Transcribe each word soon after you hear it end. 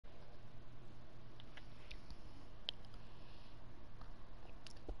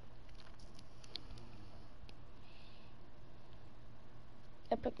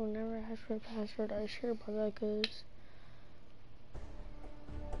Epic will never ask for a password. Are you sure about that? Cause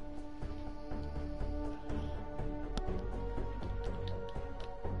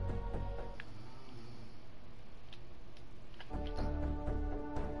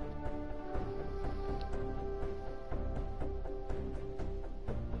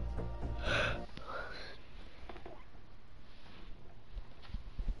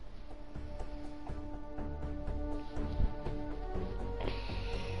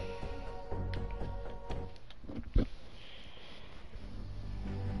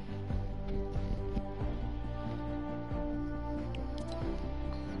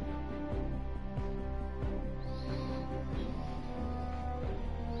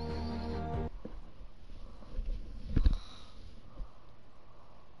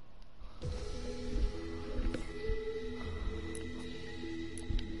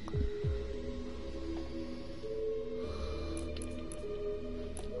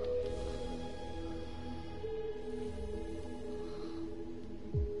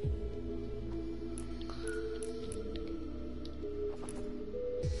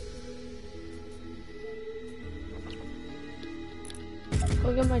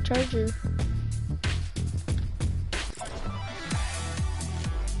look at my charger.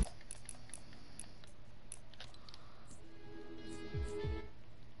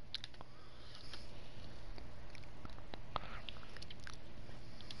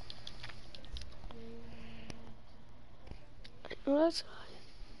 Oh, that's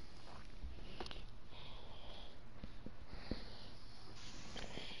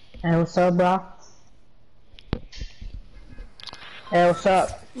Hey, what's up, bro? Hey, what's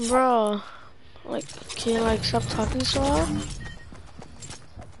up? bro. Like, can you like stop talking so loud?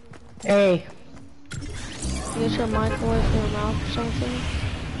 Hey. Get your mic away from your mouth or something.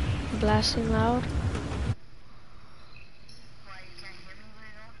 Blasting loud.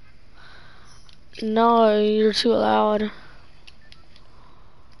 No, you're too loud.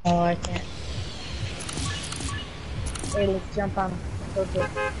 Oh, I can't. Hey, let's jump on. Okay.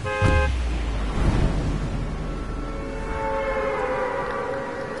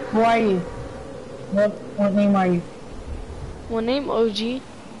 Who are you? What name are you? One name OG.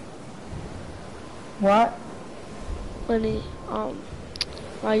 What? When he,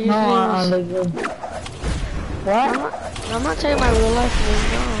 my No, username is. What? I'm not telling my real life name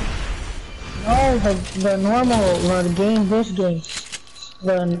now. No, the normal, the game, this game.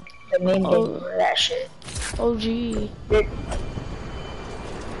 The main game, that shit. OG.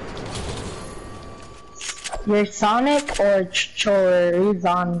 You're Sonic or He's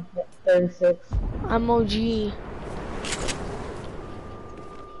on 36? I'm OG.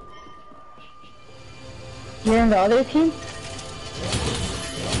 You're in the other team?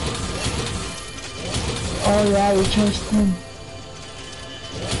 Oh yeah, you changed team.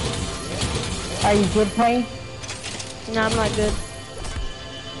 Are you good playing? No, I'm not good.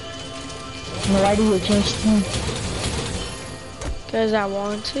 And why do you change team? Cause I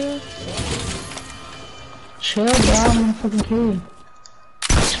want to. Chill, bro, I'm gonna fucking kill you.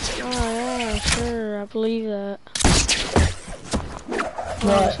 Oh yeah, sure, I believe that.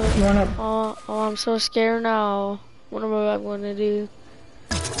 What? Oh, You wanna? oh, I'm so scared now. What am I gonna do?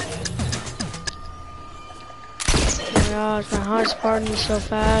 Oh my gosh, my heart's parting so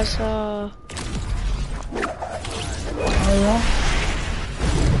fast. Oh yeah?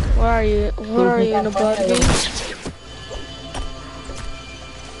 Where are you? What are you in a blood game?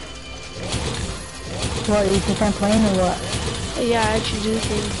 What, you think I'm playing or what? Yeah, I actually do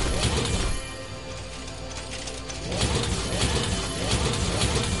think.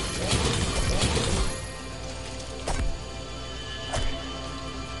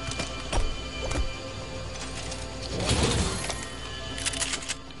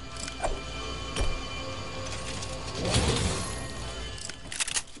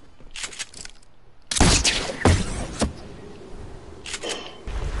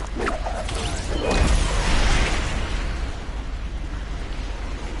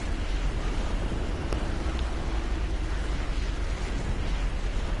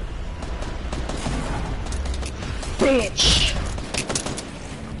 Bitch!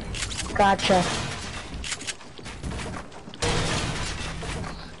 Gotcha.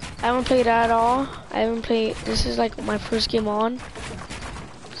 I haven't played at all. I haven't played. This is like my first game on.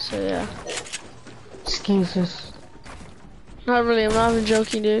 So yeah. Excuses. Not really. I'm not even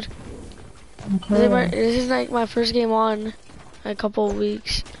joking, dude. Okay. This is like my first game on in a couple of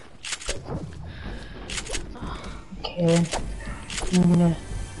weeks. Okay. I'm gonna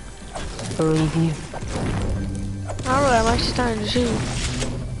believe you. Not really. I'm actually starting to shoot.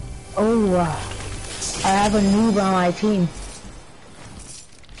 Oh, I have a noob on my team.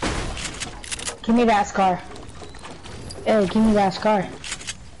 Give me that scar. Hey, give me that scar.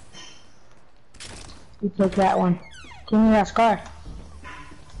 You take that one. Give me that scar.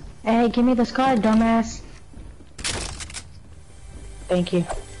 Hey, give me the scar, dumbass. Thank you.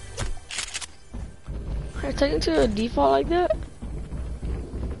 I take it to a default like that?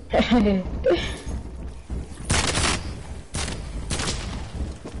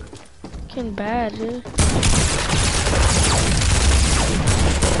 Getting bad, dude.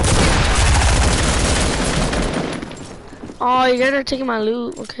 Oh, you guys are taking my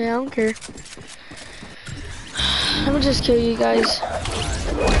loot. Okay, I don't care. I'm gonna just kill you guys.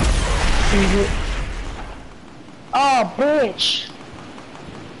 Oh, bitch.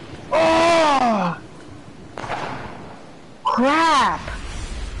 Oh! Crap!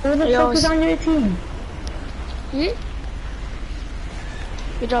 Who the fuck is on your team? Good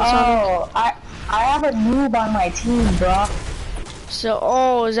job, Sonic. Oh, I have a noob on my team, bro. So,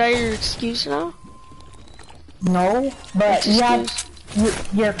 oh, is that your excuse now? No, but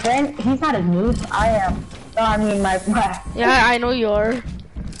your friend, he's not a noob. I am. No, I mean my Yeah, I know you are.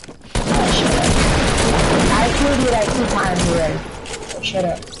 I killed you like 2 times already. Shut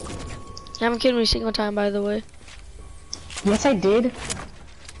up. You haven't killed me a single time, by the way. Yes, I did.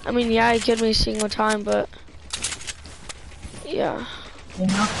 I mean, yeah, you killed me a single time, but yeah. You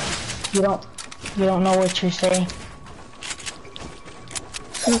know, you don't know what you're saying.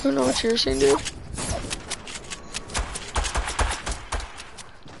 I don't know what you're saying, dude.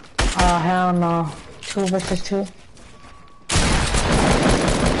 Oh, hell no. 2 versus 2.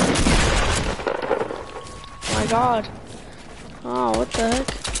 Oh my god. Oh, what the heck?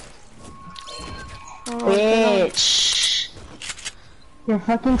 Oh, bitch. Your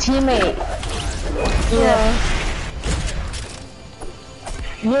fucking teammate. Yeah.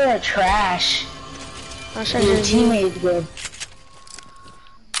 You're trash. Your teammate's good.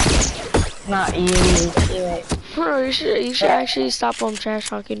 Not you, your teammate. Bro, you should actually stop trash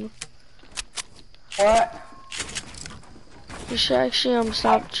talking. What? You should actually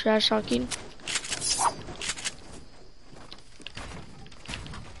stop trash talking.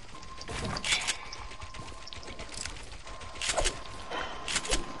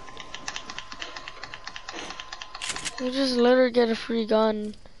 You just literally get a free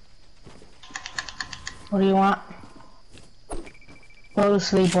gun. What do you want? Go to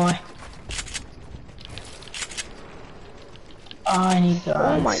sleep, boy. Oh, I need guns.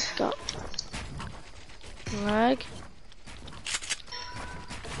 Oh my god. Lag.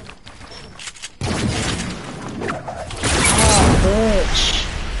 Oh, bitch.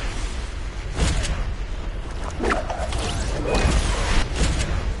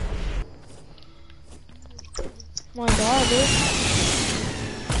 Oh my god, dude.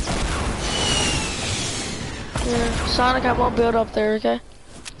 Yeah, Sonic, I won't build up there, okay?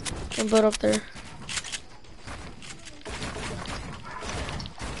 I'll build up there.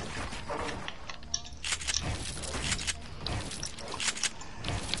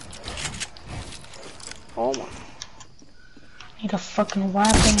 Oh my. Need a fucking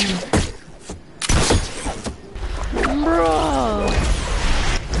weapon. Bro.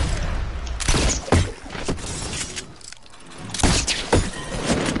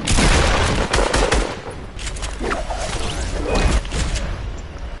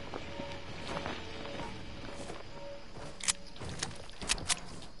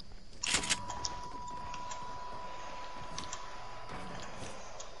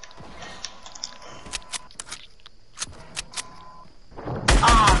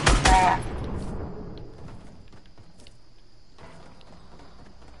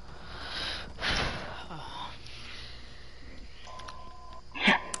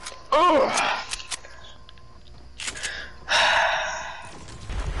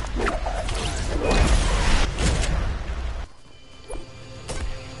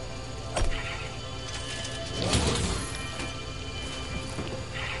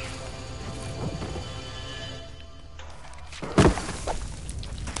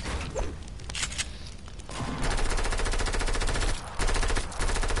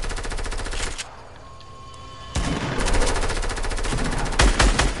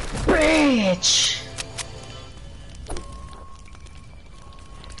 Bitch.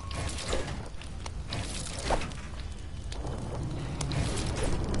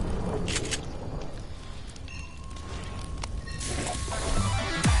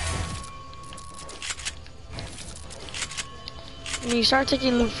 I mean, you start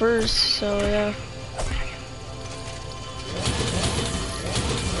taking loot first, so yeah.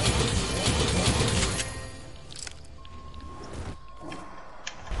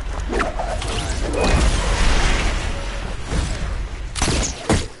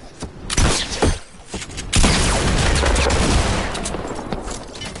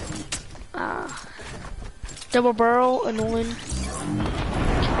 Double barrel, annoying.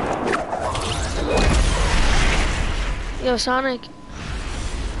 Yo, Sonic.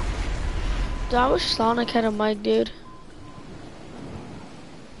 Dude, I wish Sonic had a mic, dude.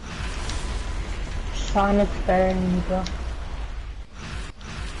 Sonic's better than you, bro.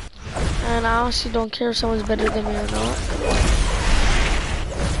 And I honestly don't care if someone's better than me or not.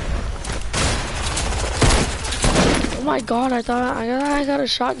 Oh my god, I thought I got a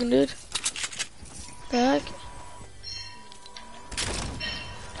shotgun, dude. The heck?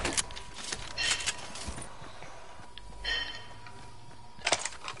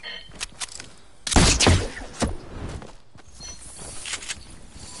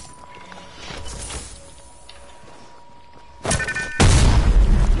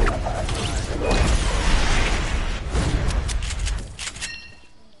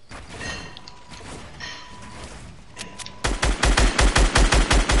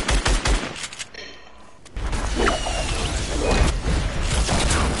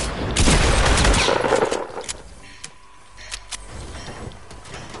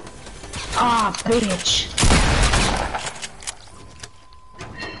 Ah, bitch.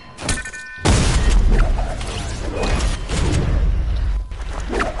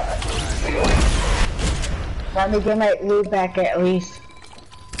 Let me get my loot back at least.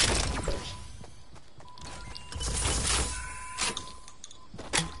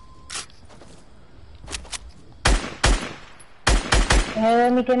 Hey,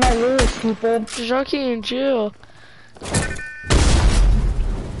 let me get my loot, stupid. Jockey in jail.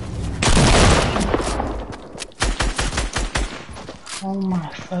 Oh my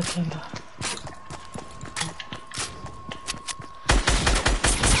fucking god.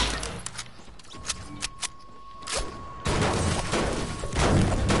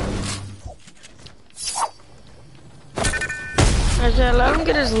 Okay, let him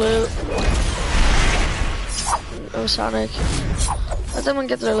get his loot. Oh, Sonic. Let them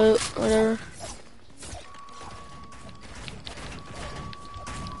get their loot, whatever.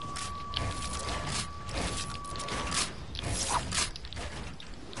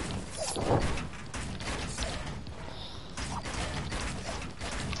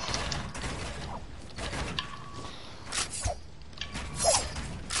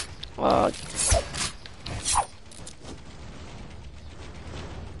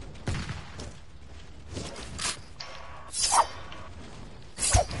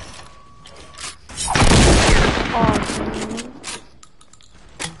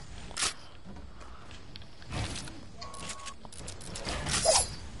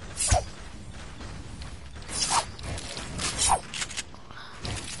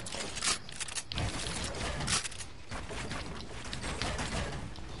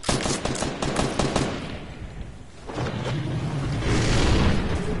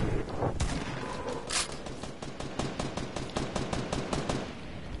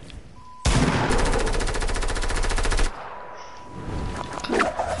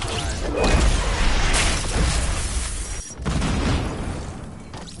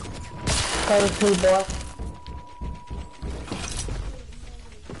 Go to boy.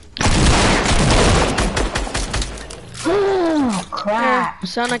 Oh crap!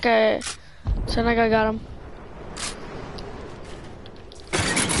 Sonic, I got him.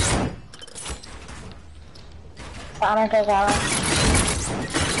 Sonic, I got him.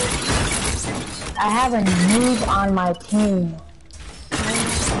 I have a noob on my team.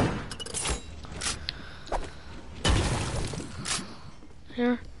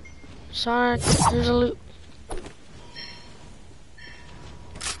 Here, Sonic, here's a loot.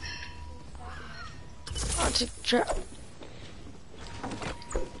 I'll take the trap.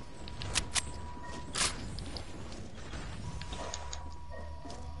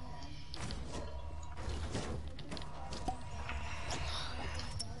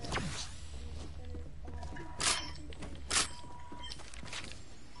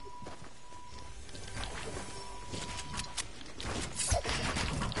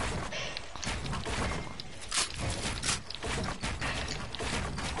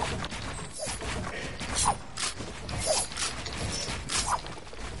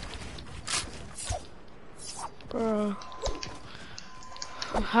 Bro,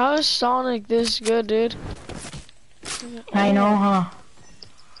 how is Sonic this good, dude? I know, huh?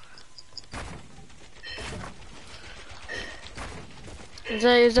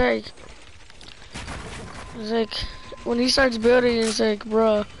 It's like when he starts building, it's like,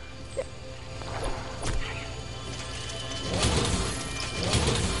 bro.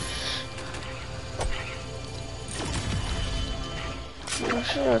 I'm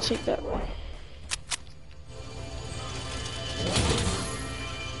sure I'll take that one.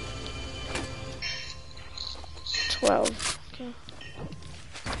 12. Okay.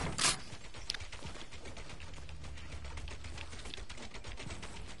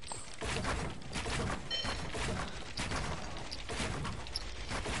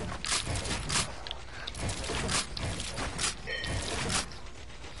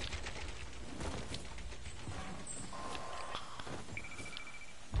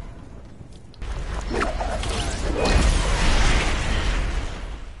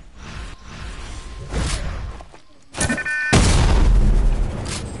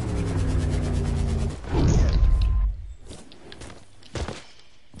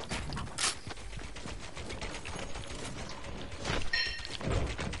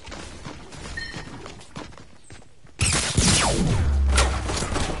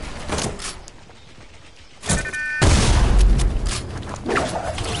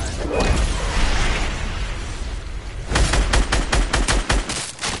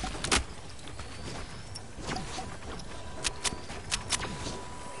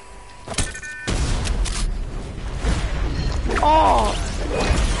 Oh!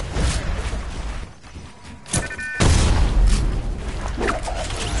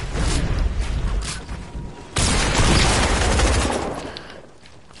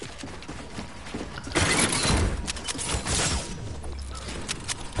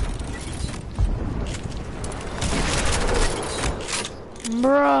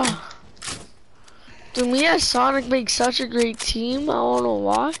 Bruh. Dude, me and Sonic make such a great team. I don't know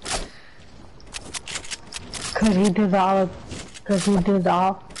why. Cause he did all. Cause he did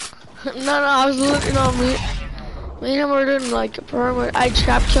all. No, I was looking on me. Me and him were doing like a perimeter. I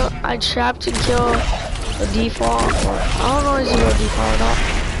trapped and kill the default. Or, I don't know if he's a default or not.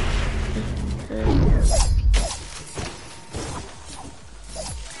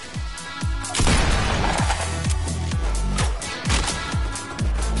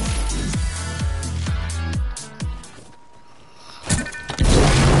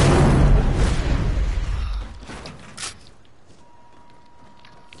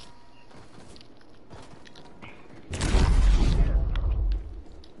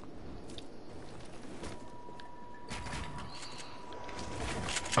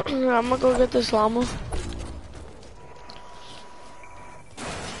 I'm gonna go get this llama.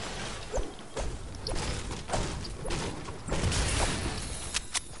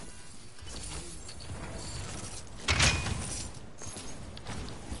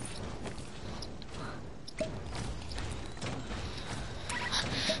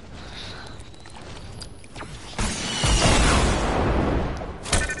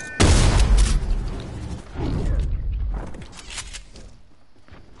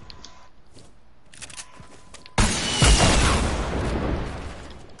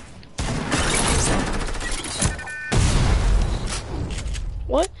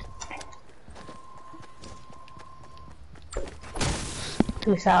 What?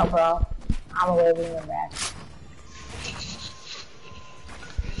 Peace out, bro. I'm away from your back.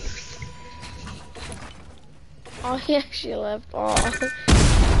 Oh, he actually left. Oh.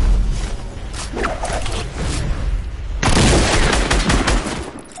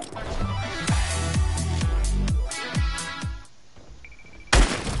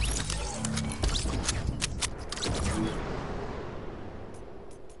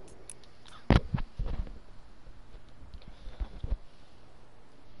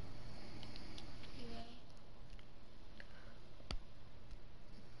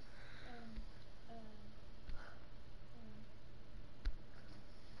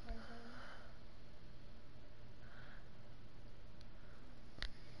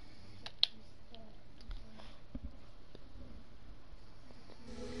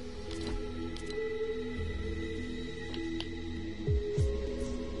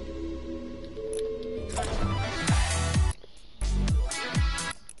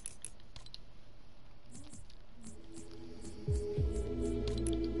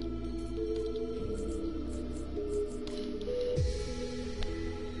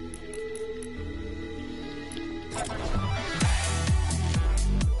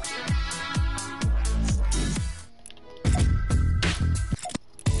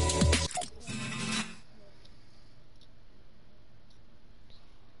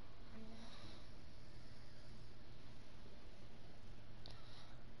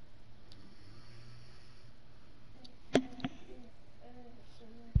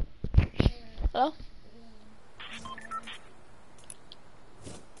 Hello?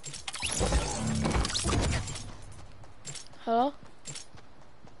 Hello?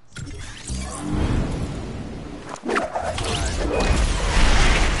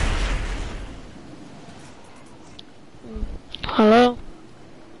 Hello?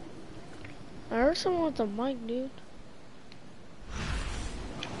 I heard someone with a mic, dude.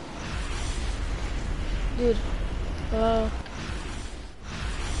 Dude.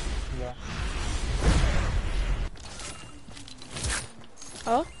 Yeah.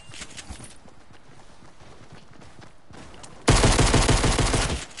 Oh?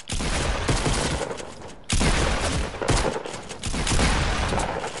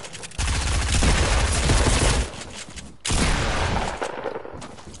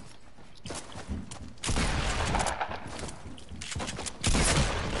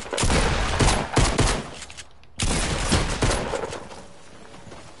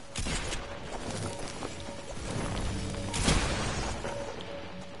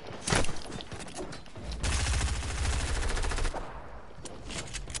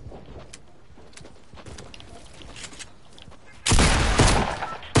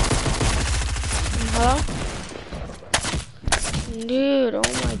 Hello? Dude, oh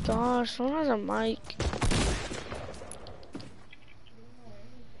my gosh, someone has a mic.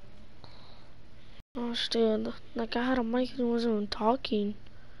 Gosh, dude, like I had a mic and wasn't even talking.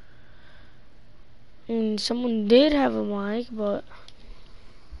 And someone did have a mic, but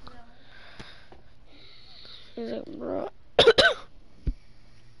he's like, bro.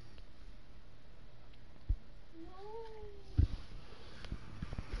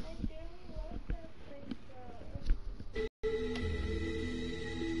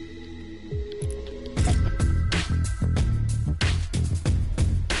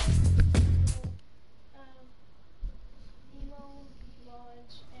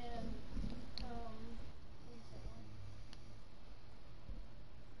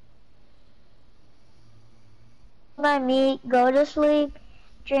 My meat, go to sleep.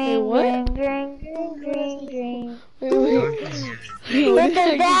 Dream, what? dream, dream, dream, dream, dream. Wait, what With did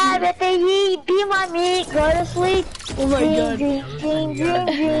I the dab, do? with the heat, be my meat, go to sleep. Oh my Dream, god. dream, dream, dream,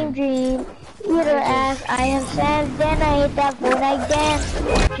 dream, dream. Eat her I ass, I am Sans, then I hit that Fortnite dance.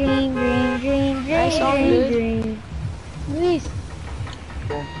 Dream, dream, dream, Nice dream, song, dream, dude. dream. Luis.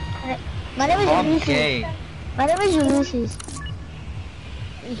 My name is Ulysses. Okay. My name is Ulysses.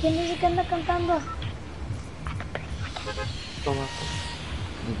 ¿Quién dice que anda cantando?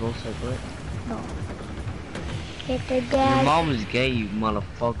 You both said what? No. Hit the Your dab. mom is gay, you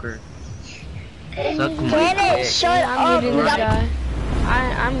motherfucker. Suck my Janet, dick. shut I'm up. muting that Right.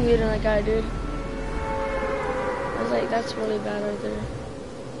 guy. I'm muting that guy, dude. I was like, that's really bad right there.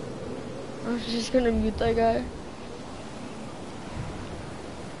 I was just gonna mute that guy.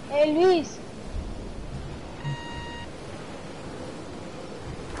 Hey, Luis.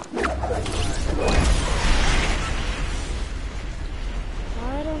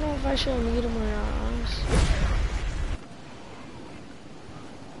 I don't know if I should mute him or not, honestly.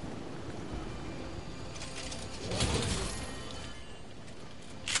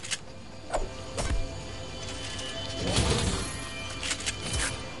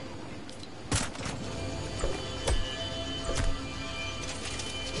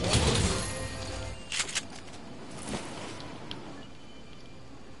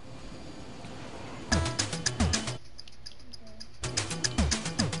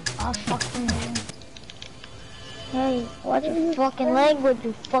 Oh, fucking man. Hey, what's your fucking language,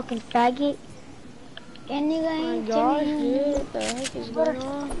 you fucking faggot? Can you Oh my guys gosh, dude, what the heck is going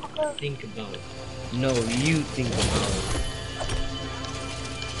on? Think about it. No, you think about it.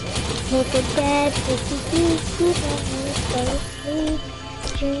 Take a dab, take a deep, keep on me, go to sleep.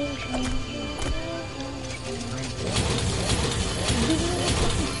 Dream, dream, dream.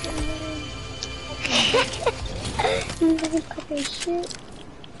 You motherfucking shit.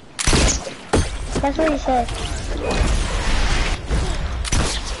 That's what he said.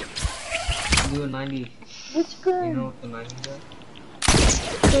 Do a 90. Which You gun? know what the 90 does?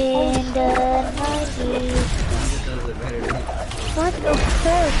 In the 90s. Ninja does it better than What the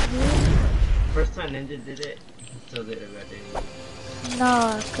fuck, dude? First time Ninja did it, he still did it better than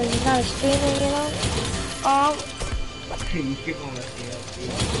Nah, cause you're not streaming, you know? you. You keep on messing up,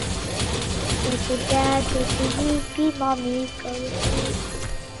 dude. With your dad, with your hippie, mommy, go to sleep.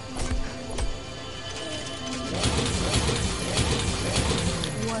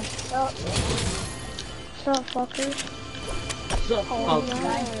 What's up? What's up, fuckers? Suck Oh, fuck.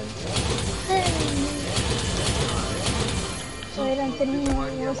 man. Wait until you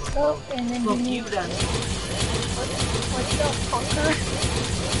know what's up, and then Fuck you you, then. what's up, fucker?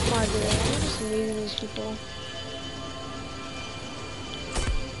 Come on, dude, I'm just muting these people.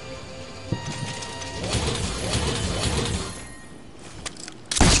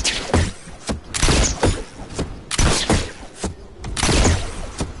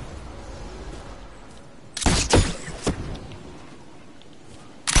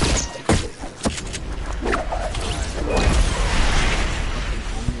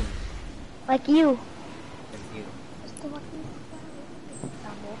 Like you.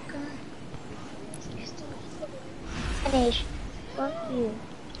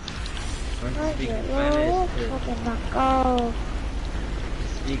 Learn to speak Roger, Spanish. fucking knock off.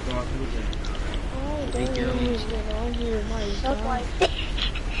 Speak Norwegian. Speak German. Suck my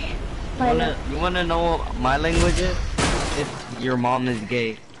You wanna know what my language is? If your mom is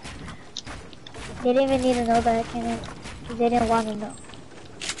gay. They didn't even need to know that, can it? Because they didn't want to know.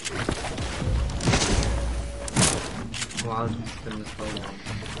 Well, I was just gonna tell them.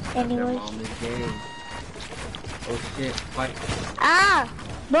 Their Anyways. mom is gay. Oh shit, fight. Ah!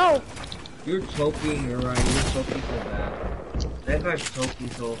 Bro! You're choking, Ryan. You're choking so bad. That guy's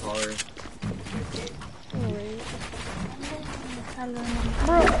choking so hard.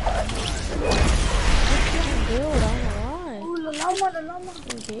 Bro! Dude, I'm Ooh, the llama. alive.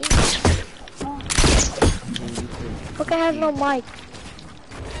 Fucking has no mic.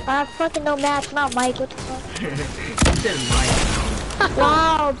 I have fucking no match, not mic. What the fuck? You said Mike.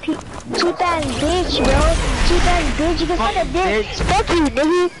 Wow, cheap ass bitch, bro. Cheap ass bitch. You can suck a dick. Fuck you,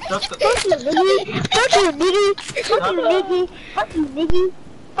 nigga. Fuck you, nigga. Fuck you, nigga. Fuck you, nigga. Fuck you, nigga.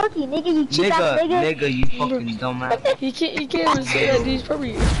 Fuck you, nigga. You cheap ass nigga. Nigga, you fucking dumbass. He can't even say that. It's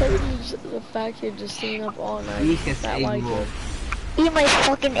probably just the fact he's just staying up all night. He can That say like more. it. Eat my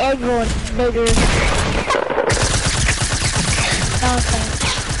fucking egg roll, nigga. Okay.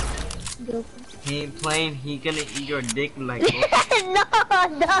 He ain't playing, he gonna eat your dick like No,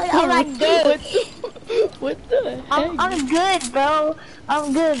 I'm not gay. What the heck? I'm good, bro.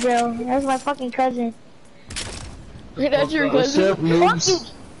 I'm good, bro. That's my fucking cousin. Wait, that's your What's cousin? up,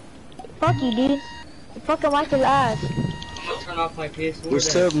 noobs? Fuck you, dude. Fucking wipe his ass. I'm gonna turn off my PS4.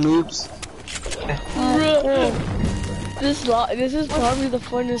 What's up, noobs? This is probably the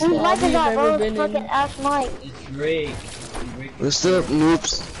funnest Whose mic lobby is I've that, ever bro? been Fucking in. ass mic. It's Drake. What's up,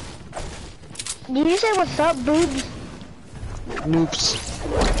 noobs? Did you say what's up, boobs? Noobs.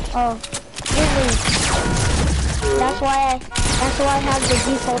 Oh, you're me. That's why I have the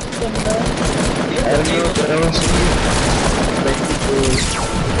default skin, bro. I don't know, but I want some.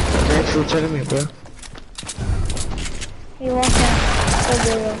 Thanks for telling me, bro. You want that? So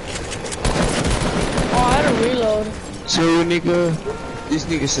good. Oh, I had to reload. So, nigga, this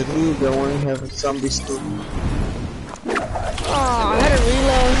nigga's a noob that wanna have a zombie story. Oh, I had to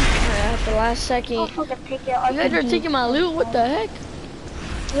reload at the last second. I'll fucking take your You guys are taking my loot? What the heck?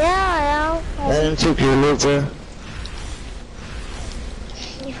 Yeah, I didn't take your loot, bro.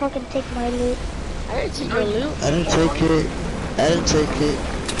 you fucking take my loot. I didn't take your loot. I didn't take it. I didn't take it.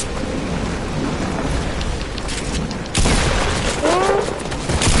 Yeah.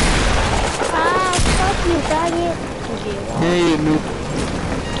 Ah, fuck you, faggot. Hey, noob.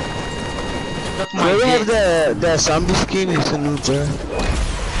 Suck Why you my have dick. that zombie skin? It's a noob, bro.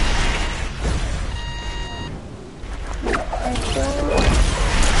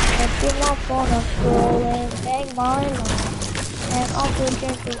 And through my phone, I'm scrolling, bang my line. And I'll be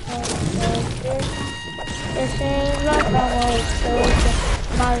drinking from the this ain't like I'm always searching.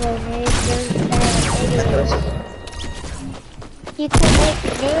 My little neighbors and niggas. You can make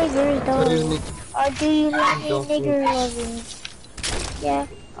niggers though. Or do you like me nigger loving? Yeah,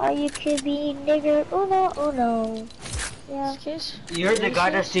 or you could be nigger uno. Yeah. Kiss? You heard the guy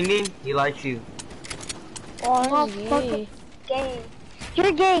that's singing? He likes you. I'm Oh, not he's fucking gay. gay.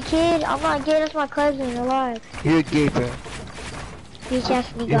 You're gay, kid. I'm not gay. That's my cousin. Alive. You're gay, bro. Bitch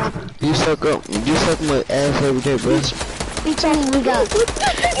ass nigga. You suck my ass every day, bro. Bitch ass nigga.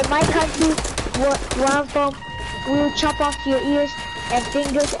 In my country, where I'm from, we will chop off your ears and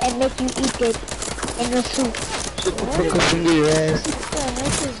fingers and make you eat it in the soup. Shut the fuck up, finger your ass. What the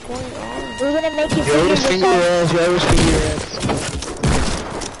heck is going on? We're gonna make you You always finger finger your yourself. ass, you always finger your ass.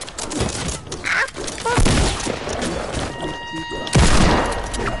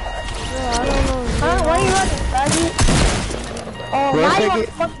 I don't know. Huh? Why are you running, faggot? Oh, What, now you wanna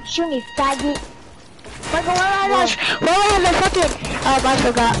faggot? fucking shoot me, faggot. Fucking why am I fucking, I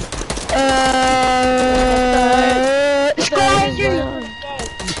forgot. Squad heck is injury. going on?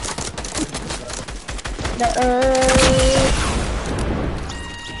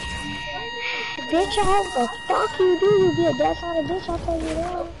 Bitch, I have the fuck you do, you be a death on a bitch, I'll tell you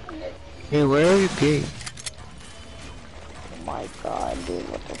that. Hey, why are you gay? Oh my god, dude,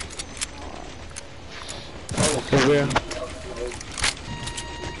 what the Hey, bro.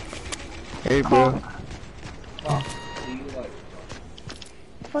 Hey, bro.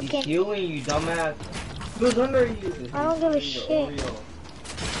 He's fucking, healing you, dumbass. Who's under you? I don't give a shit.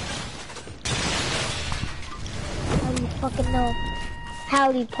 How do you fucking know?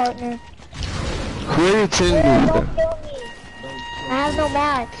 Howdy, partner. Who are you telling Hey, me? don't kill me. I have no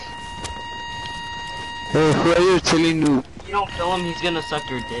match. Hey, who are you telling you? You don't kill him, he's gonna suck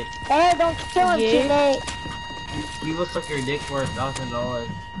your dick. Hey, don't kill him, Yeah. teammate. You will suck your dick for $1,000.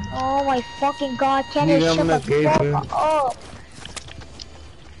 Oh my fucking god, can you Nigga, I'm shut not the gay, fuck bro. up?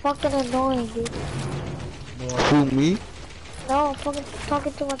 Fucking annoying, dude. Who, me? No, I'm fucking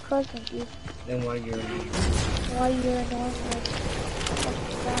talking to my cousin, dude. Then why you're Why you're annoying, like,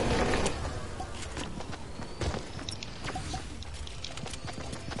 fucking dumb.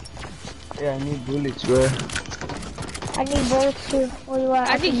 Yeah, I need bullets, bro. I need bullets too. Where you at?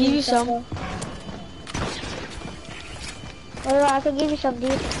 I can give you some. though. Where you at? I can give you some,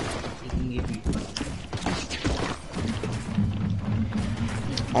 dude. he can give you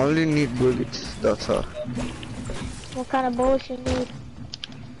I only need bullets, that's all. What kind of bullets you need?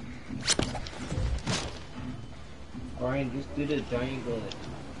 Brian, just do the giant bullet.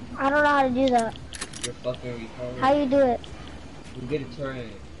 I don't know how to do that. You're fucking retarded. How you do it? You get a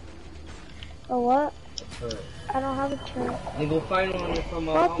turret. Or what? A turret. I don't have a turret. Then go find one from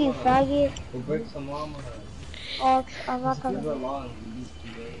a Fuck you, faggot. Go break some llama hut. Oh, I'm not Just coming. move along. You need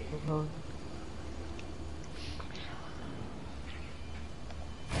to wait.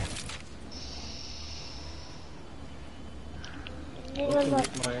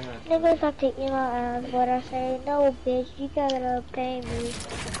 Niggas like to eat my ass, but I say, no bitch, you gotta pay me.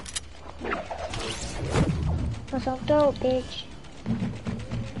 Cause I'm dope, bitch.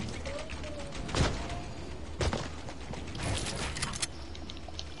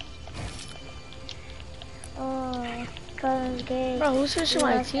 Oh, cause gay. Bro, who's switching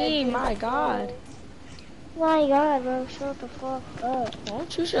my team? My god. My god, bro, shut the fuck up. Why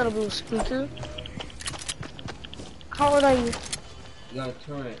don't you shut up, little squeaker? How old are you? You got a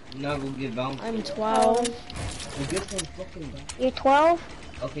turret. You're not gonna get bounced. I'm 12. Well, get some fucking bounce. You're 12?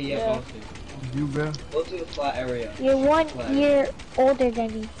 Okay, yeah, Yeah. bounce it. You, bro? Go to the flat area. You're 1 Flat. year older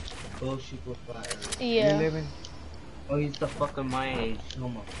than me. Go super flat area. Yeah. 11. Oh, he's the fucking my age. Oh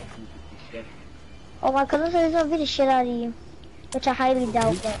my fucking shit. Oh, my cousin said he's gonna beat the shit out of you. Which I highly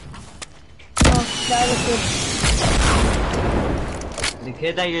doubt, but. Oh, the other kid. The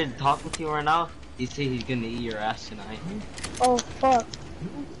kid that you're talking to right now, he said he's gonna eat your ass tonight. Oh, fuck.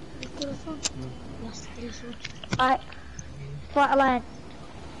 Alright. Flatline.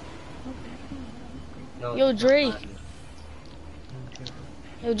 No, Yo, it's not Drake. flat.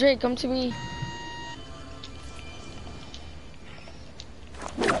 Yo, Drake, come to me.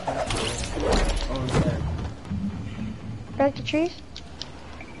 Oh, yeah. Break the trees?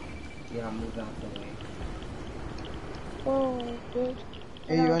 Yeah, move out the way. Oh, dude.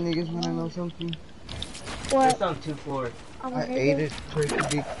 Hey, you niggas wanna know something? What? It's on 2 floors. I'm a I nigga? ate it pretty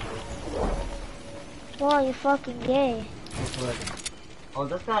big. Wow, you're fucking gay. 2 floors. Oh,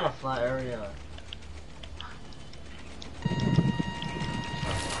 that's not a flat area.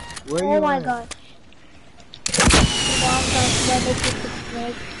 Where Oh you my at? god. Mom's gonna send it to the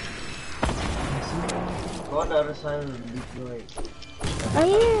snake. Go on the other side of the big lake. Right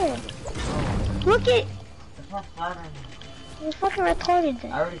here. Look it. It's not flat enough. You're fucking retarded I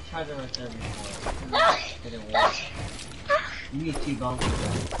then. already tried it right there before. Didn't work. You need 2 bounces.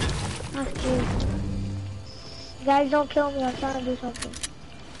 Fuck you. Guys, don't kill me. I'm trying to do something.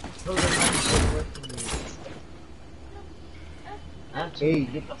 No, they're not working for me. Actually, Hey,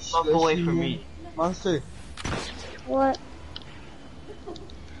 get the fuck away from me. Monster. What?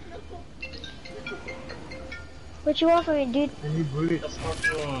 What you want from me, dude? I need bullets. The fuck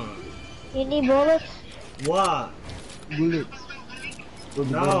you want? You need bullets? What? Bullets. Good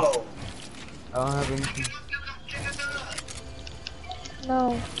bullets. No. I don't have anything.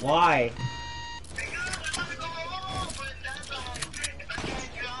 No. Why?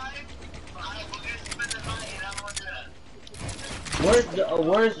 Where's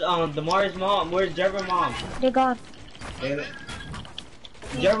Damar's mom? Where's Jebra mom? They're gone.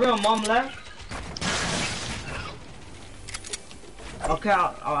 Jebra mom left? Okay,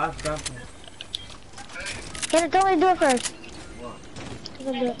 I'll ask Grandpa. Tell me to do it first. What? You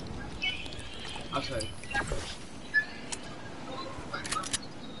can do it. I'll tell you.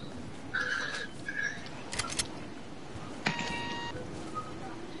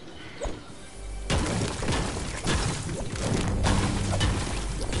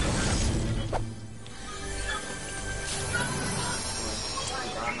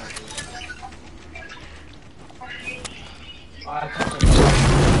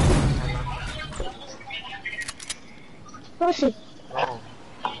 Let me see. Oh.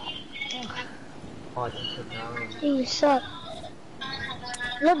 Oh, I just put down. You suck.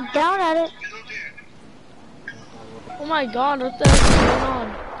 Look down at it. Oh my god, what the heck is going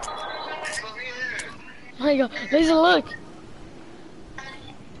on? Oh my god, Lisa, look!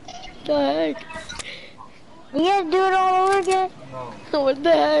 What the heck? You gotta do it all over again. No. What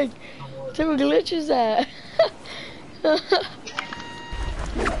the heck? What type of glitch is that? I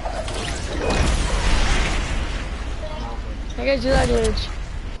gotta do that glitch.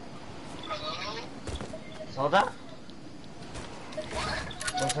 Saw that?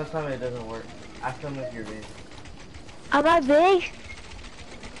 But sometimes it doesn't work. Ask them if you're big. Am I big?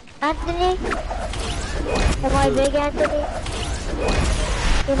 Anthony? Am I big, Anthony?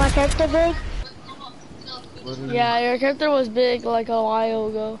 Is my character big? Yeah, your character was big like a while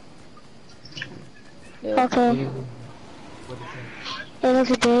ago. Yeah. Okay. It looks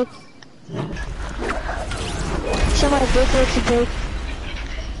big. So my big looks big.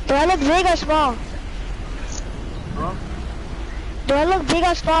 Do I look big or small? Huh? Do I look big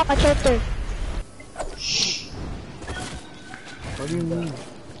or small, my character? What do you mean?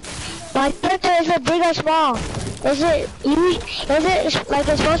 My character, is it big or small? Is it like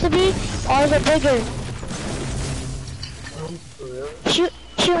it's supposed to be, or is it bigger? Shoot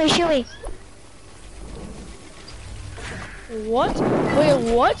me. What? Wait,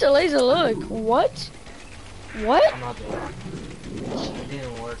 what? Eliza, look. What? What? I'm not doing it. It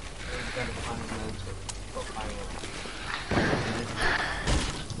didn't work. We gotta find another to go find it.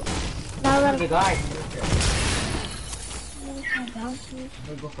 Now The let guy. me.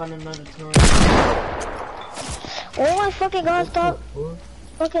 Go find another turret. Oh my fucking god, stop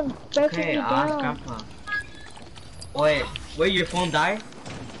fucking breaking Okay, me ask down. Grandpa. Wait, your phone died?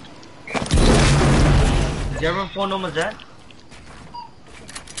 Did you ever phone almost dead?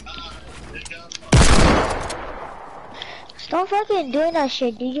 Stop fucking doing that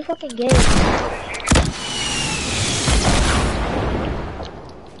shit, dude. You fucking get it.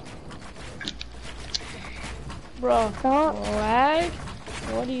 Bro, Stop. lag?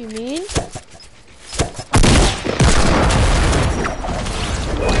 What do you mean?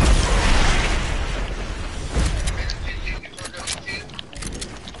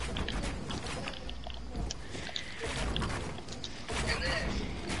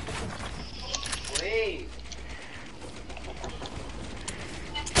 Wait.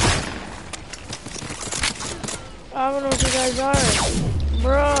 I don't know what you guys are.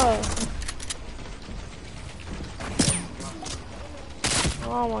 Bro.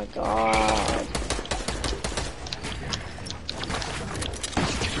 Oh my god.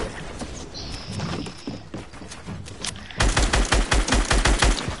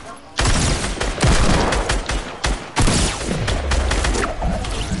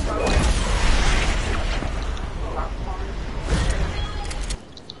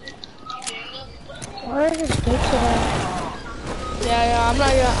 Where is this gate today? Yeah, I'm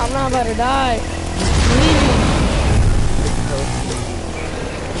not about to die. I'm leaving.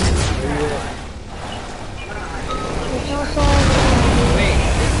 There's no song. Wait,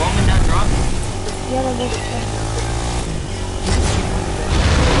 is Bowman not dropped? Yeah, that is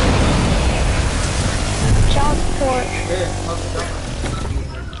child support. Here, how's it going?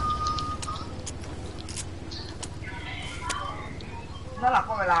 Nó là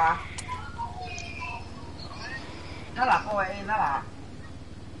có vậy là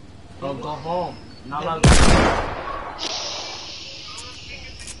go home. Not like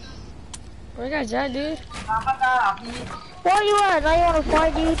Where you guys at, dude? Where you at? Now you wanna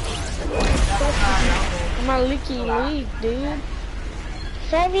fight, dude? I'm at Leaky League, dude.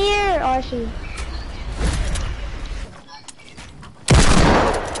 Same here, Archie.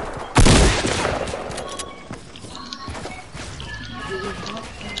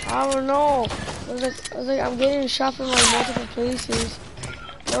 I don't know. I was like, I'm getting shot from like multiple places.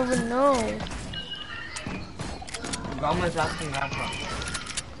 I don't even know. Grandma's asking Grandpa.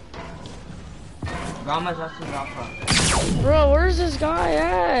 Grandma's asking Grandpa. Bro, where's this guy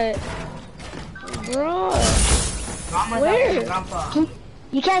at? Bro. Grandma's Where? asking Grandpa.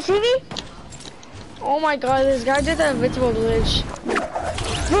 You can't see me? Oh my god, this guy did that invincible glitch.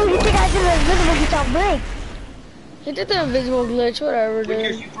 Bro, you think I did the invisible get on break? He did the invisible glitch, whatever, When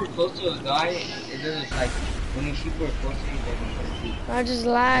you're dude. super close to a guy, it doesn't like when you're super close to you, it doesn't see. I just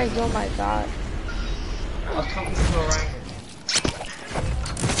lagged, oh my god. I was talking to Orion.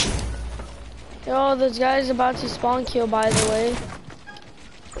 Yo, this guy's about to spawn kill, by the way.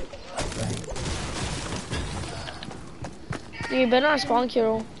 You better not spawn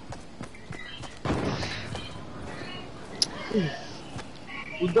kill.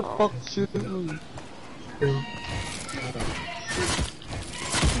 Who the fuck shooting me?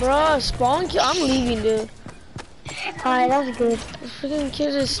 Bruh, spawn kill. I'm leaving, dude. Alright, that's good. This freaking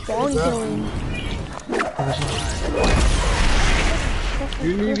kid is spawn killing.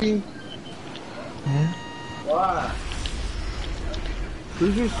 You leaving? What?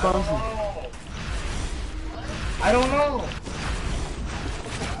 Who's responsible? I don't know.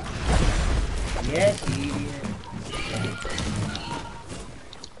 Yes, idiot.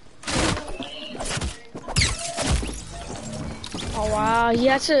 Oh wow, he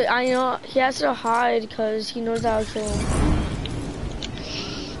has to. I know he has to hide because he knows I'll kill him.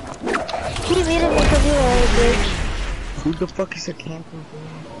 He muted me because you were a bitch. Who the fuck is a camper, bro?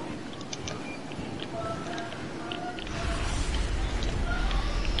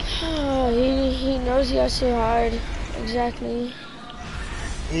 He knows he has to hide. Exactly.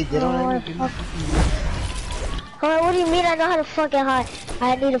 Hey, they don't let me Alright, what do you mean I know how to fucking hide?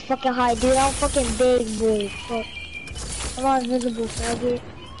 I need to fucking hide, dude. I'm fucking big, boy. Fuck. I'm not invisible, faggot.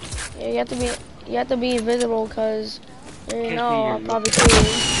 Yeah, you have to be invisible because you Can't know see I'll you. probably kill you.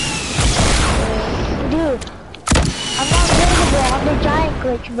 Dude, I'm not invisible. I'm the giant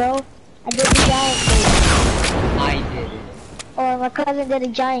glitch, bro. I did the giant glitch. I did it Or my cousin did a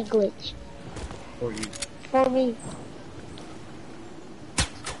giant glitch. for you. For me.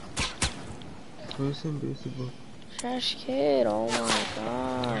 Who's invisible? Trash kid, oh my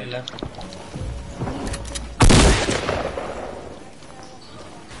I god. left.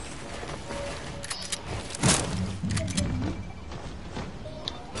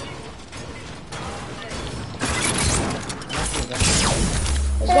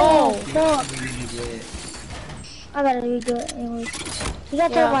 Let's go. No, Really good. I gotta redo it anyway. You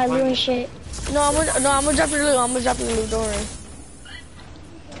gotta Yeah. take my loot and shit. No, I'm gonna drop your loot. I'm gonna drop your loot. Don't worry.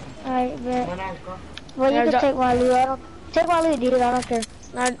 Alright, bet. When I go, Well, Yeah, you can drop- take my loot. I don't take my loot, dude. I don't care.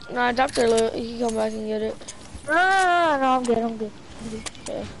 No, I dropped your loot. You can come back and get it. No, I'm good. I'm good.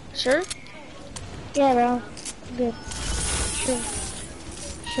 Okay. Sure? Yeah, bro. I'm good. Sure.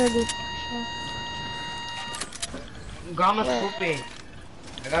 Sure, dude. Sure. Grandma's Yeah. pooping.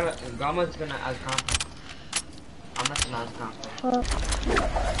 Grandma's gonna ask Grandpa. I'm not gonna ask Grandpa.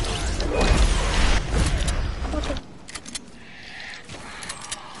 Okay.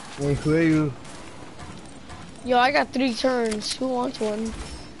 Hey, who are you? Yo, I got 3 turns. Who wants one?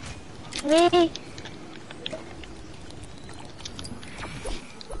 Me.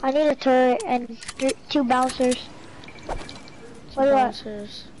 I need a turret and 2 bouncers. What do you want?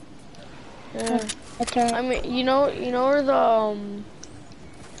 Bouncers. Yeah. A turret. I mean, you know where the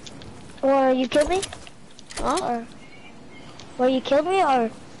Or you killed me? huh? Or you killed me or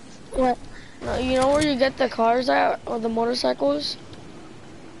what? No, you know where you get the cars at or the motorcycles?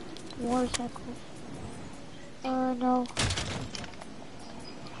 Motorcycle. No.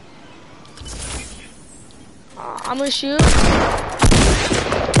 I'm gonna shoot.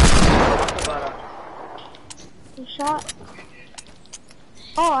 You shot?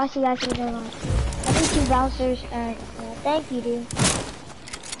 Oh, I see, never mind. I need 2 bouncers and thank you, dude.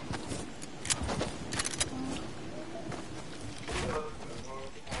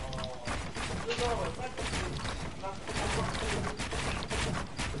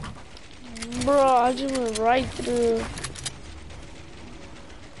 Bro, I just went right through.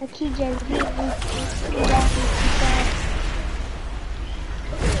 The TJ, you need 2 bouncers, 2 bouncers.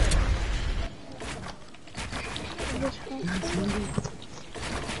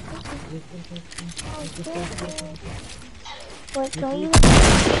 Wait, don't you?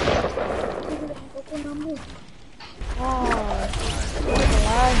 Oh, look at the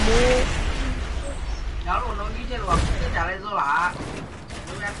lag, dude. Cháu luôn nó nghĩ trên lọc cái trả lại rồi hả?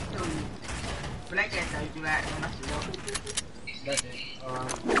 Nó ra cái từ Black and từ chú lại nó sử dụng.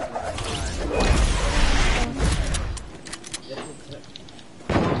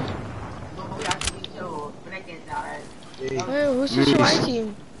 Nó không ra cái từ Black and trả lại. Hey, who's switching my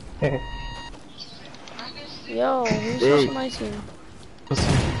team? Yo, who's switching my team? What's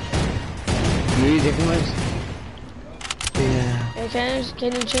up? You recognize? Yeah. Hey,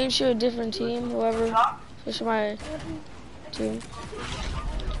 can you change to a different team? Whoever switching my team.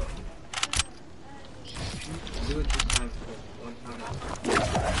 Do it this time. One time.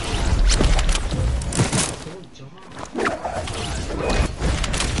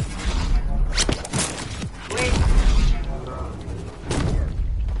 Wait.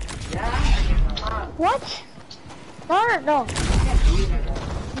 What? No.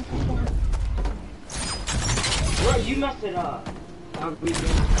 Bro, you messed it up. I'm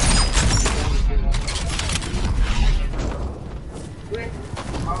breathing. Wait.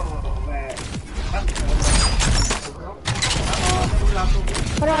 Oh, man.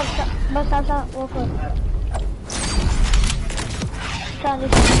 Hold on, stop, real quick. Trying to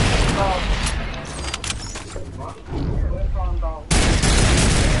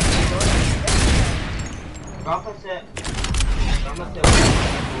Grandpa said.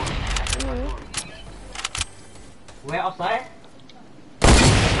 Where outside?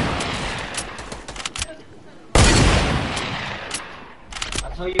 I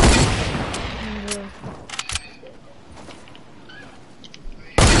told you.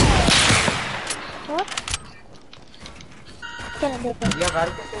 What? Kill him, baby. Yeah, got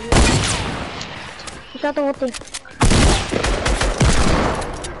it. He shot the whole thing.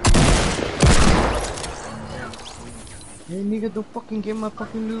 Hey nigga, don't fucking get my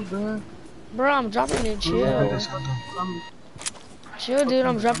fucking loot, bro. Bro, I'm dropping it. Chill. Chill, dude.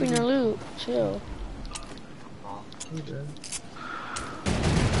 I'm dropping your loot. Chill. Okay, bro.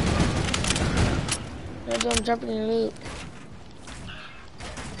 Yeah, dude, I'm dropping your loot.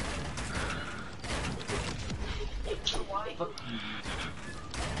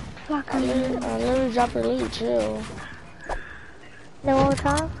 Fuck, I literally dropped your loot. Chill. One more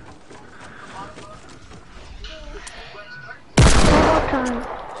time. One more time.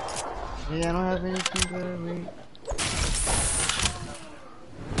 Hey, I don't have anything, bro. Wait.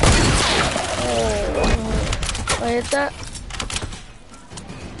 Oh, I hit that.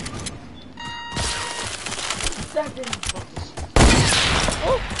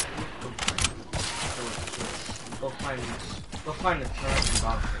 Go find the turret and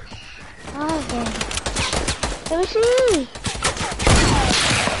box. Oh, okay. Let me see.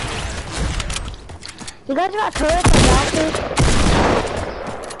 You guys got turrets and boxes?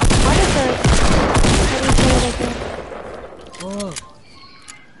 What is turret? Let me see what I can. Oh.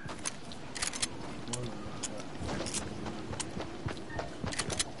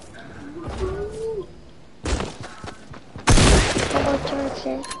 What about turrets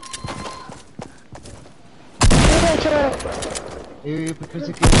here? Look at the turret. Hey, because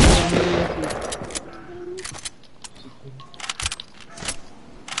I can't.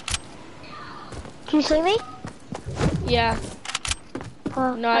 Can you see me? Yeah.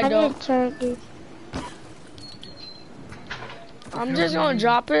 No, I need don't. a turret, dude. I'm just gonna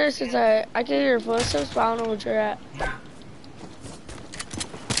drop it since I can hear your footsteps, but I don't know where you're at.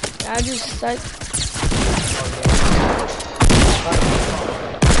 Yeah, I just like.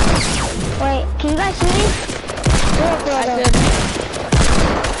 Wait, can you guys see me? I could.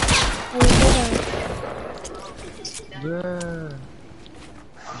 Bruh.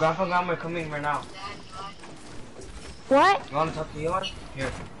 Grandpa Gamma coming right now. What? You wanna talk to Elon?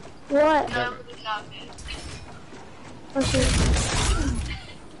 Here. What? Okay.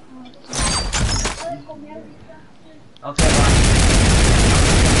 Okay, bye.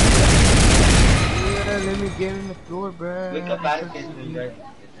 Yeah, let me get in the floor, bruh. Wake up, back kids, guys.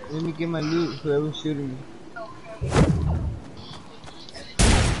 Let me get my loot, whoever's shooting me.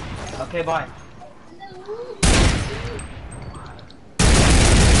 Okay, bye.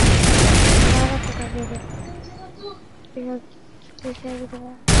 Because we said we do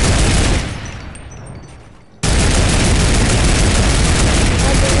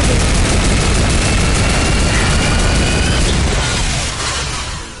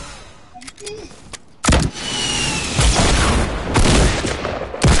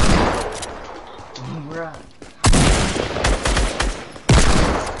Bruh.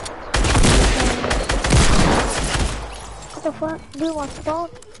 What the fuck? Do you want stone?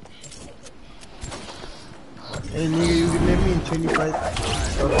 Hey nigga, you can let me in 25.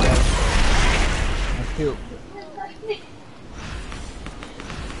 Okay. I killed.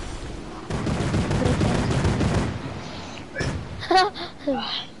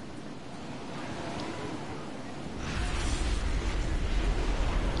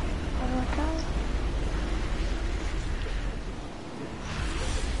 One more time.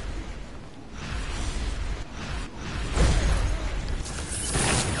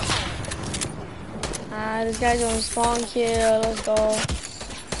 This guy's on spawn kill. Let's go.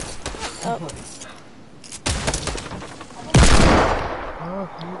 Oh,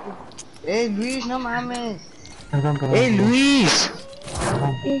 Hey Luis, no mames. Hey Luis.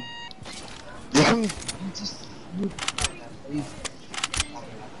 Déjame.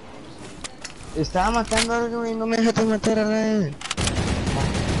 Estaba matando a algo y no me dejaste matar a nadie.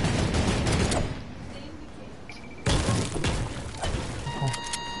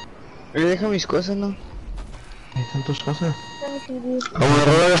 Deja mis cosas, ¿no? Ahí están tus cosas. Let me see these. Como me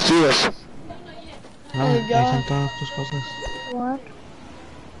roba las tuyas. No, ahí están todas tus cosas. One.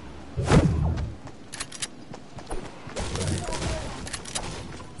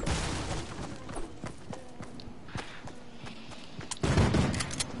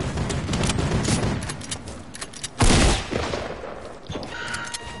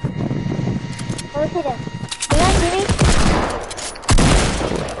 Let me see them. You guys see me?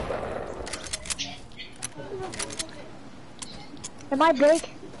 Am I big?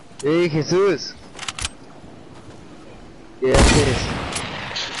 Hey Jesus. Yes, yes.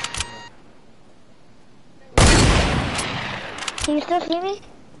 Can you still see me?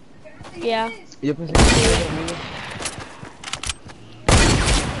 yeah. Yo pensé que era conmigo.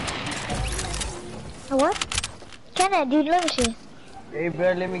 What? Kenneth, dude, let me see. Hey,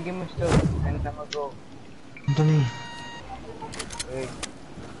 bro, let me give my stuff. And I'm gonna go. Anthony, Hey,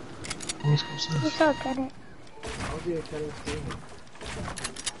 mis cosas. What's up, Kenneth? how do you tell us doing it?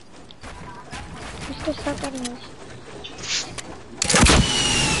 You still suck anyways.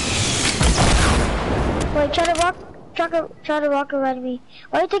 Wait, try to walk around me.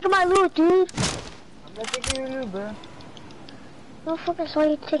 Why are you taking my loot, dude? I'm not taking your loot, bro. No fucking saw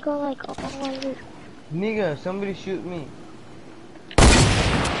you take all like all my loot. Nigga, somebody shoot me.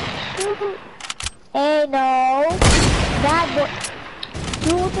 Hey, no. Bad boy.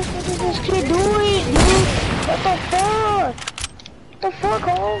 Dude, what the fuck is this kid doing, dude? What the fuck? What the fuck,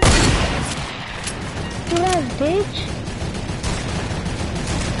 home? You ass bitch.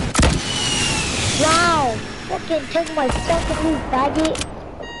 Wow. Fucking take my fucking loot, faggot.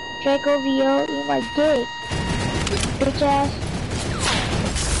 Draco VO, eat my dick. Bitch ass.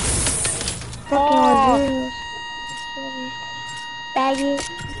 Fucking faggot.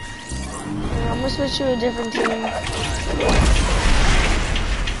 I'm gonna switch to a different team.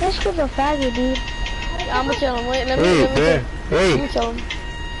 This kid's a faggot, dude. I'm gonna kill him. Wait, let me Hey, kill him. hey. Let me kill him.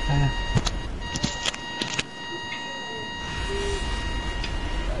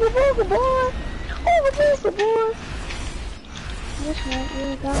 Good boy. Oh, what's this, good boy? This one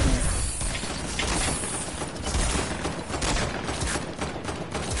really got me.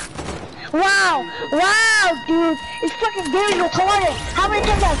 Wow! Wow, dude! It's fucking very retarded! How many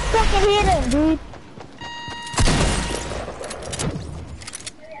times I fucking hit him, dude?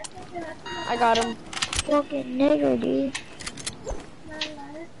 I got him. Fucking nigger, dude.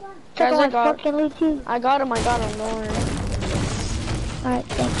 Guys, Took my fucking loot too. I got him, don't worry. Alright,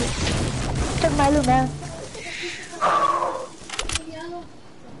 thank you. Took my loot, man.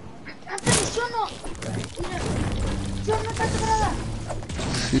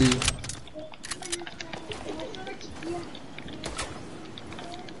 Sí.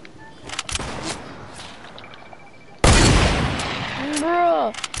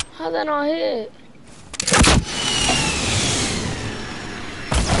 Bro, how'd that not hit?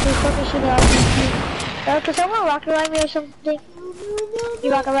 They fucking shoot out of could someone rocket ride me or something?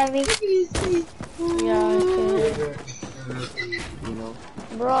 You rocket ride me? Yeah, I can. You know.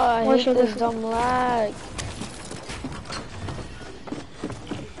 Bro, I What hate should this we- dumb lag.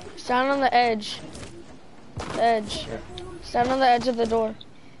 Stand on the edge. Edge. Stand on the edge of the door.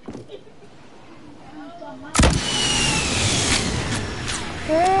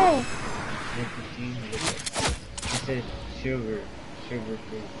 Oh, It says sugar free.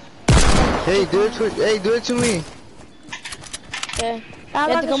 Hey, do it to me. Okay. I'm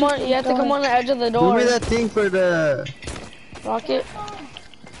You not have to come gonna on. shoot You have to this come door. on the edge of the Do door. me that thing for the. Rocket.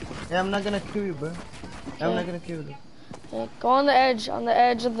 Yeah, I'm not gonna kill you, bro. I'm not gonna kill you. Okay. Go on the edge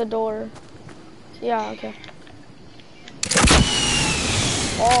of the door. Yeah. Okay.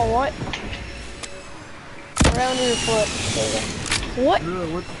 Oh, what? Right under your foot. There you go. What? Bro,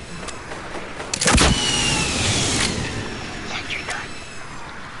 what?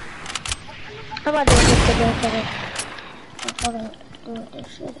 I'm not doing this again. I'm gonna do this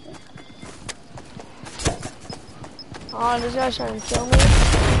shit. Oh, this guy's trying to kill me.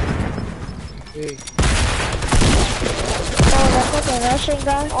 Hey. Oh, that fucking Russian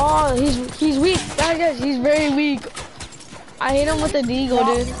guy. Oh, he's weak. Guys, he's very weak. I hit him with a deagle,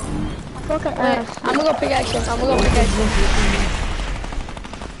 dude. Fucking Wait, ass. I'm gonna go pickaxe him.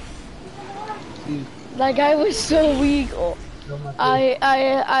 That guy was so weak. Oh, I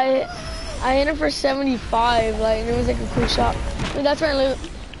hit him for 75. Like it was like a cool shot. Dude, that's my loot.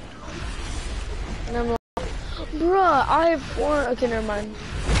 And I'm like, bruh, I have 4. Okay, never mind.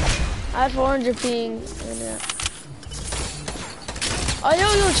 I have 400 ping. And, oh,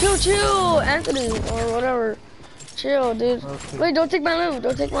 yo, chill, Anthony or whatever. Chill, dude. Okay. Wait, don't take my loot.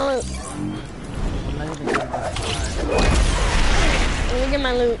 Don't take my loot. I'm not gonna get that. Let me get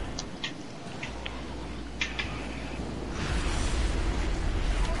my loot.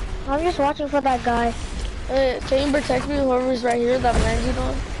 I'm just watching for that guy. Hey, can you protect me, whoever's right here that I'm landing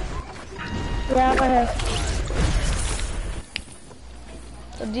on? Yeah, I'm ahead.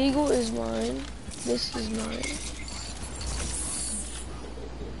 The deagle is mine. This is mine.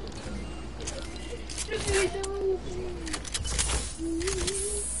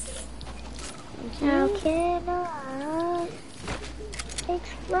 How can I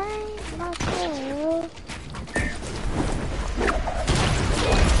explain myself?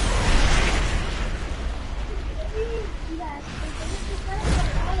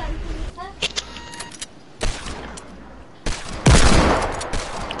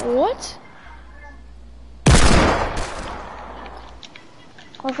 What?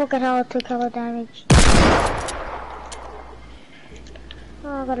 I forgot how I took hella damage. Oh,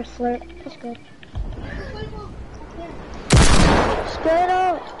 I got a flirt. That's good. Straight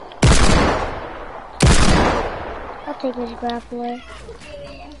up. I'll take this grappler.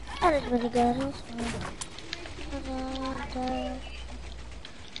 That is really good. That's fine.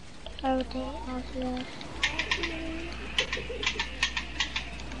 Everything else, yeah.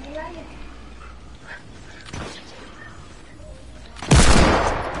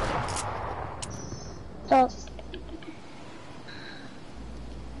 So,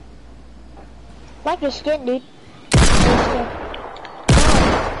 like your skin, dude. Your skin.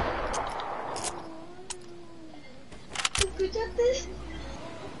 Good at this.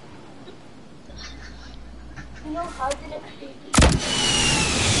 You know how did it feel?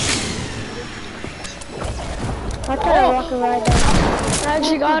 I tried to walk around there. I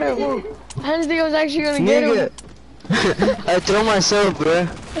actually got him. I didn't think I was actually gonna get him. I throw myself, bro.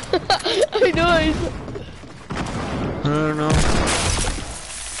 I know. I don't know.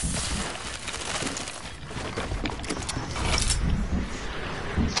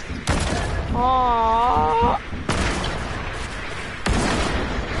 Aww.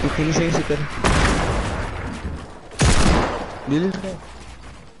 Tinggi saya suka. Dulu.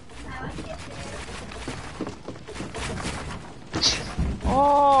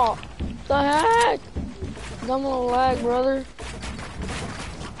 Oh, the heck? Dumb little lag, brother.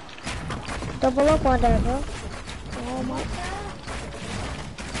 Double up on that, bro. Oh my.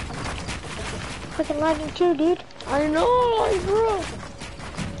 Freaking lagging too, dude. I know, bro.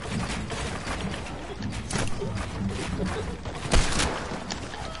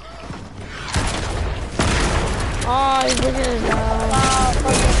 Oh, he's looking at us down. Oh,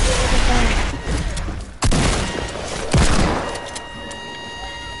 fuck it.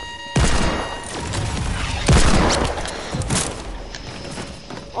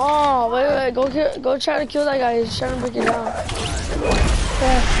 Oh, wait, go try to kill that guy. He's trying to break it down.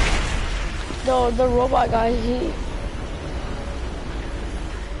 Yeah. The robot guy, he...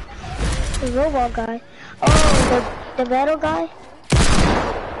 The robot guy. Oh, the metal guy?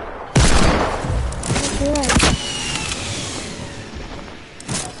 Yeah.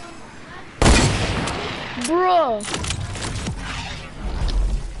 Bro!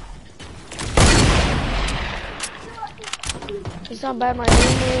 It's not bad, my name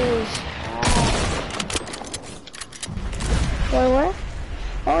is... Wait, what?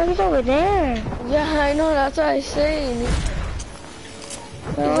 Oh, he's over there. Yeah, I know, that's what I'm saying.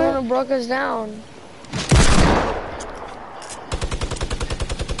 He's the one who broke us down.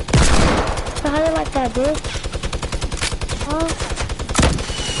 So how you like that, dude? Huh?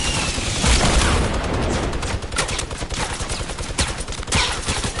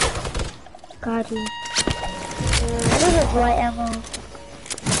 Got you. Look at light ammo.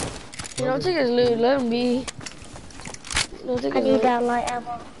 You don't take his loot, let him be. Don't take I his need loot. that light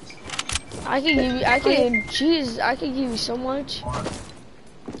ammo. I can give you, jeez, I can give you so much.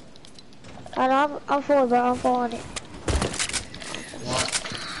 I know, I'm full, bro. I'm full on it.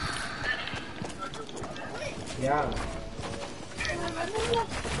 Yeah.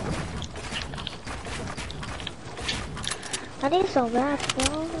 I need some mats,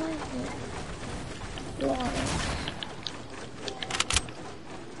 bro. Yeah.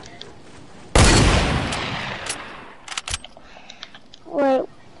 Wait.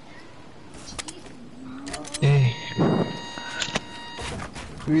 Hey,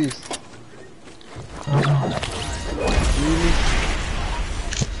 Luis, really?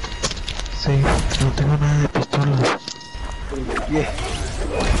 Sí, no tengo nada de pistolas. ¿qué?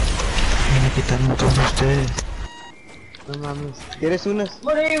 Me quitaron todos ustedes. No mames. ¿Quieres unas?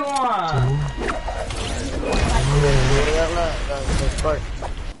 What do you want? Voy a dar la Spark.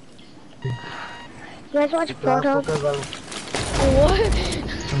 You guys watch Portal? What?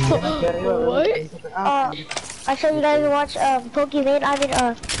 What? I saw you guys watch Pokemon. I mean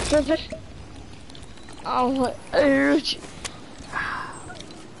Scissors. Oh my, I hurt you.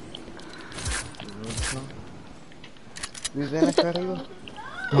 Luis, ven acá arriba.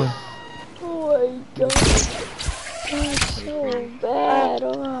 Oh my god. That's so bad.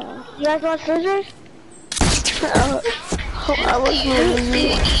 You guys watch Scissors? I was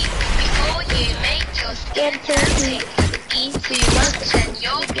losing. Before you make your skin turkey, eat too much and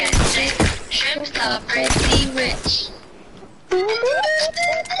you'll get sick. Shrimps are pretty rich.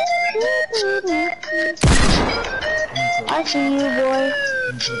 I see you, boy.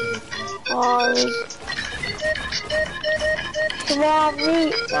 Oh, this... Come on,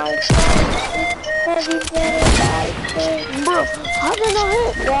 meet my friend. Heavy metal guy. Bro, how did I not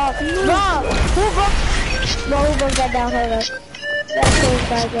hit? Bro, who broke that down? Hold up. That's cool.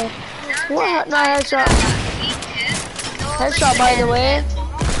 I guess. What? No, headshot. Headshot, by the way.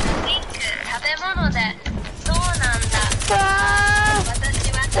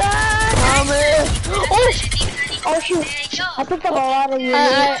 Oh, man. Oh! Oh shoot! I picked up a lot of you.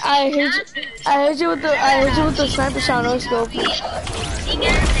 I hit you with the sniper shot, no scope.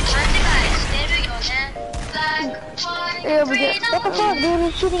 Yeah, we get. What the fuck, dude?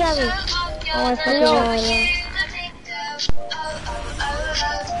 He's shooting at me. Oh, I fucking died.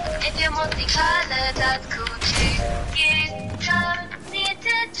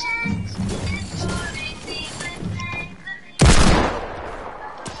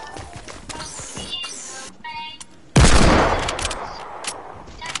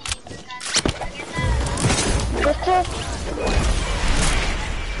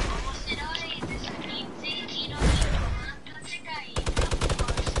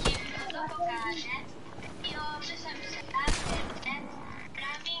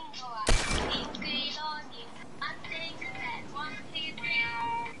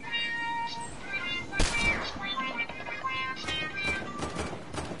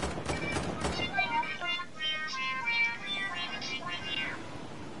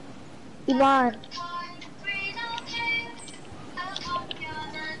 Iman.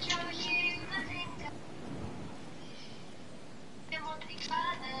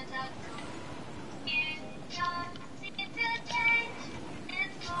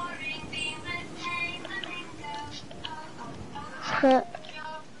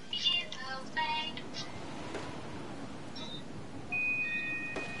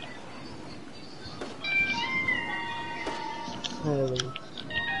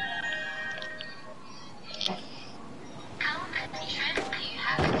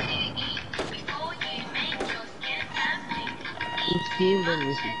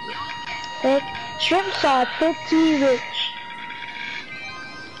 Thick shrimp sauce, pretty rich.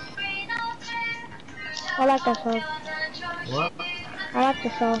 I like that sauce. What? I like the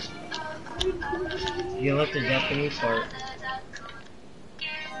sauce. You like the Japanese part?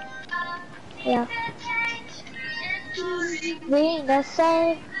 Yeah. We ain't the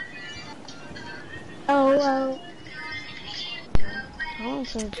same. Oh, oh. I don't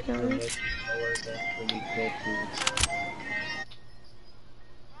think it's gonna be.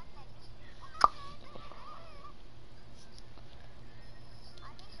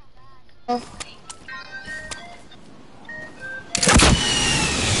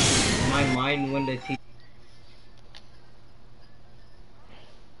 My mind when the T.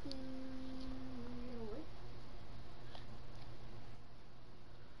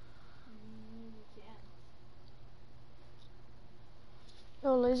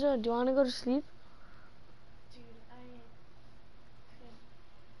 Yo, Laser, do you want to go to sleep? Dude, I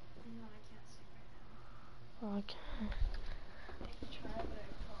can't sleep right now. Okay. I could try, but I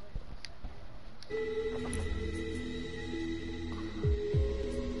probably won't.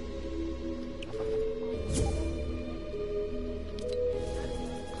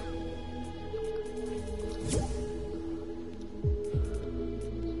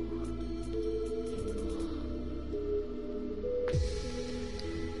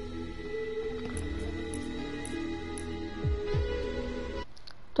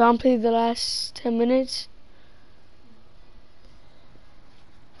 Do you want to play the last 10 minutes?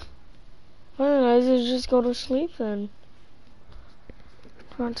 Well, let's just go to sleep then.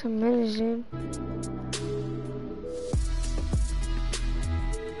 Around 10 minutes, dude.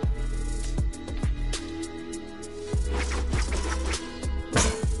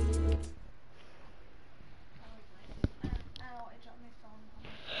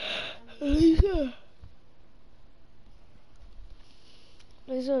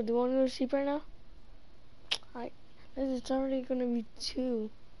 Lisa, do you want to go to sleep right now? It's already gonna be 2.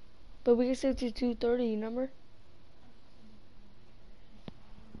 But we can stay to 2:30, remember?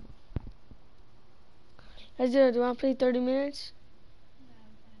 Lisa, do you want to play 30 minutes?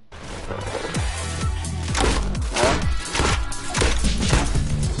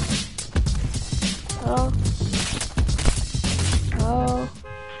 Oh. Oh.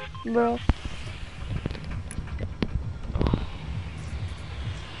 Bro.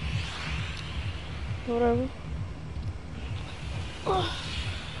 Whatever. Oh.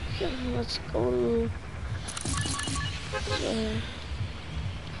 Okay, let's go.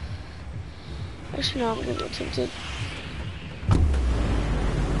 Actually, no, I'm gonna get tempted.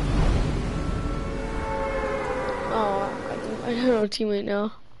 Oh, I have no teammate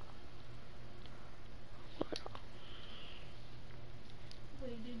now.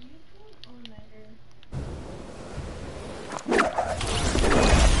 Wait, did you do all-nighter?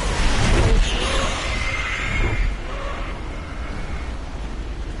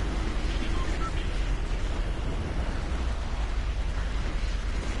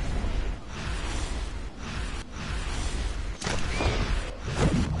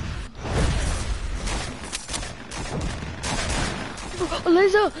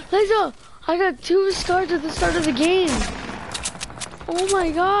 Liza, I got 2 stars at the start of the game. Oh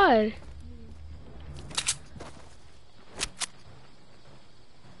my god.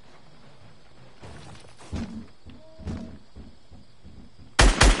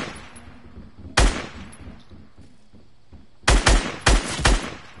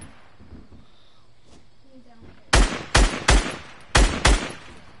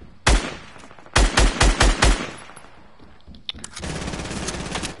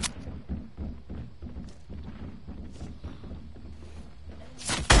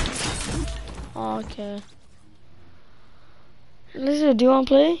 Okay. Listen, do you want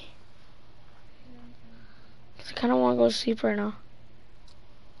to play? I kind of want to go to sleep right now.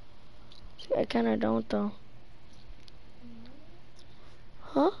 I kind of don't though.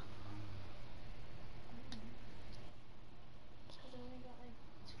 Huh? Because I only got like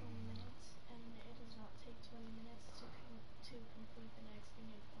 20 minutes, and it does not take 20 minutes to complete the next thing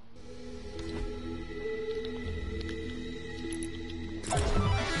in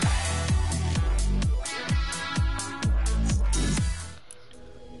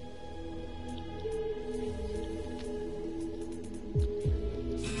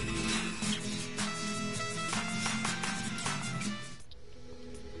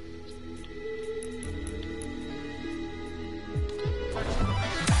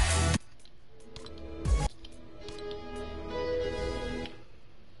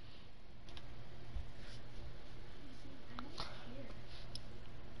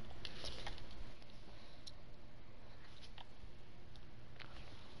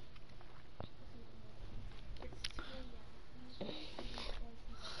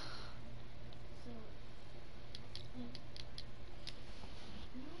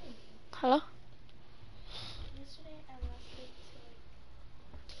Hello? yesterday I lasted to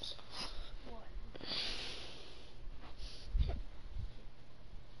like, what?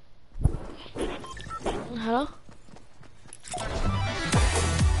 Hello?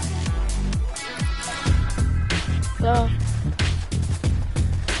 Hello?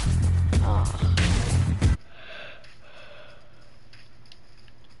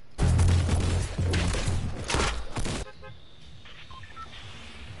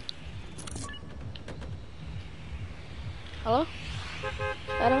 Oh. Hello?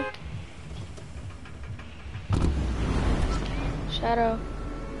 Shadow? Shadow?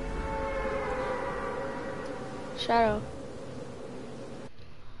 Shadow?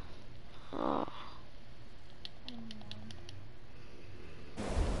 Oh.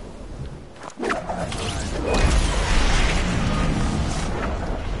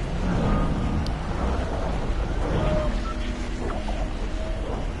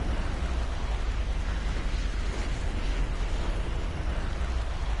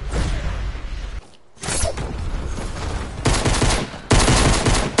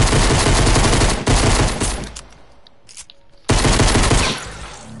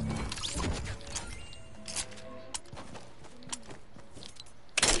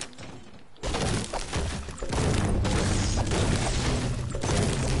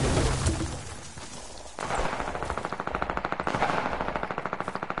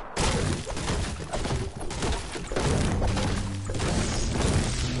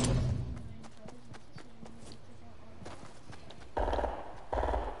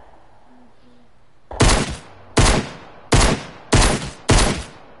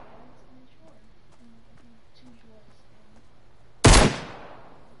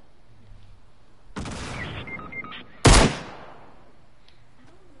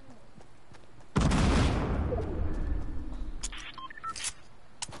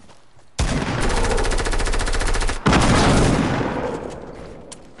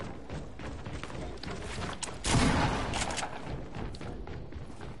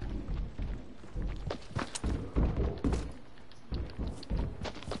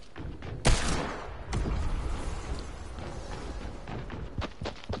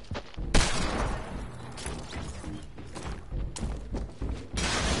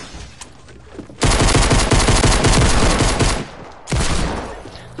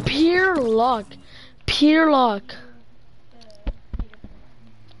 Pure luck. Pure luck.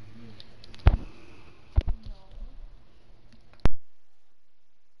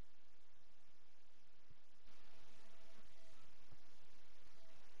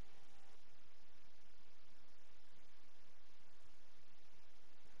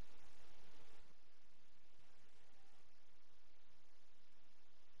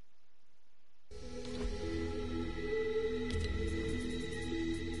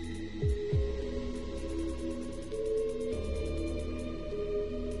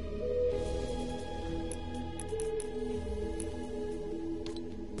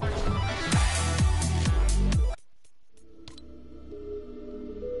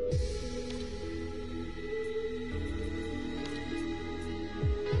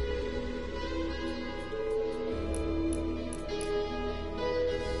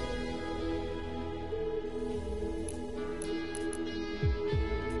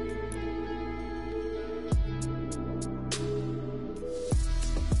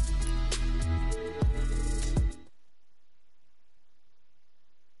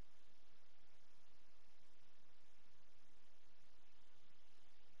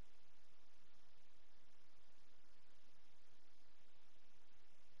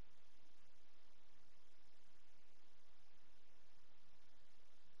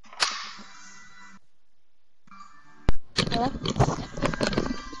 Hello?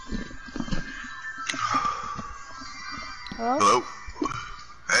 Hello? Hello?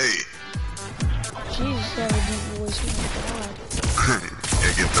 Hey. Jesus, you have a deep voice. Oh my god. Yeah,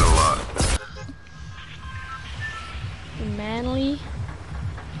 I get that a lot. Manly?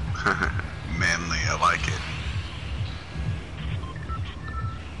 Manly, I like it.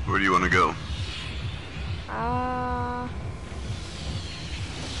 Where do you want to go?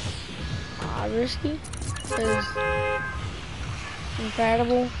 Risky? Is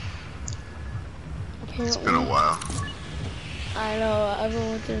incredible. Apparently. It's been a while. I know, I haven't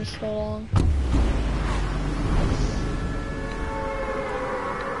went there so long.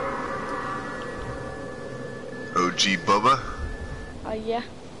 OG Bubba? Yeah.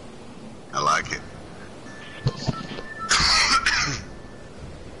 I like it.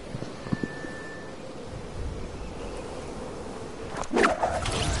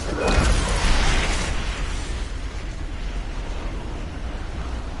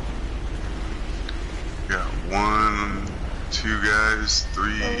 Got 1, 2 guys, 3.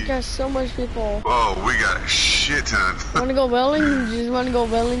 Oh, we got so much people. Oh, we got a shit ton. Wanna go Welling? You just wanna go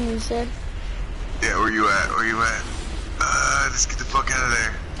Welling, you said? Yeah, where you at? Where you at? Let's get the fuck out of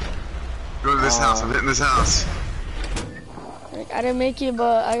there. Go to this house. I'm hitting this house. Like, I didn't make it,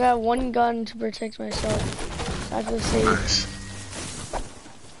 but I got one gun to protect myself. I feel safe. Nice.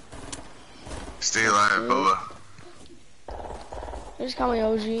 Stay alive, Bubba. They just call me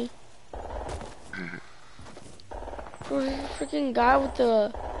OG. Bro, there's a freaking guy with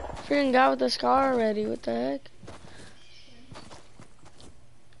the scar already. What the heck?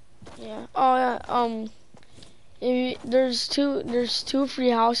 Yeah. Oh yeah. There's two free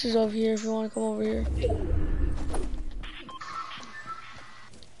houses over here if you want to come over here.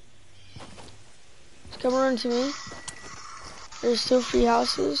 Just come around to me. There's 2 free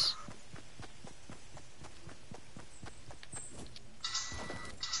houses.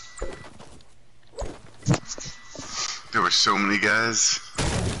 There were so many guys.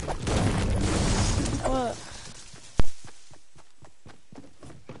 What?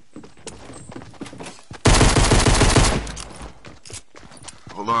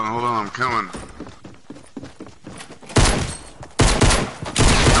 Hold on, I'm coming.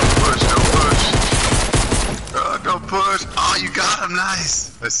 Don't push. Oh, you got him,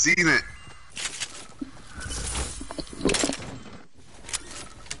 nice. I seen it.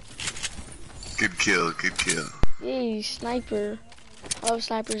 Good kill, good kill. Yay, sniper. I love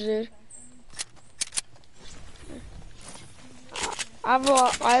snipers, dude. I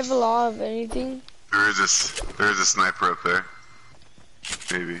have a lot of anything. There is a sniper up there.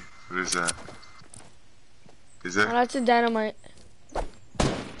 Maybe. What is that? Is there? Oh, that's a dynamite.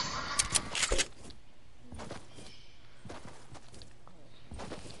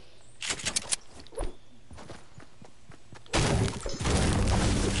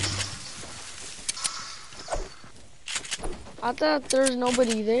 I thought there was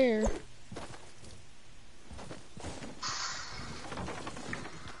nobody there.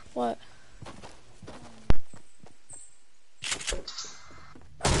 What?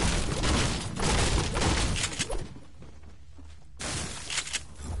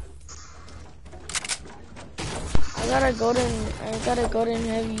 I got a golden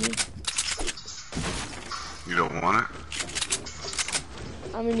heavy. You don't want it?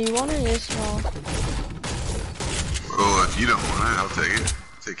 I mean, you want it? Yes, no. Well, if you don't want it, I'll take it.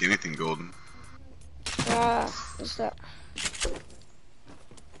 Take anything golden. What's that?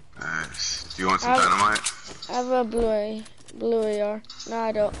 Nice. Do you want some dynamite? I have a blue AR. No,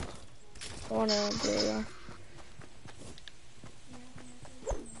 I don't. I want a blue AR.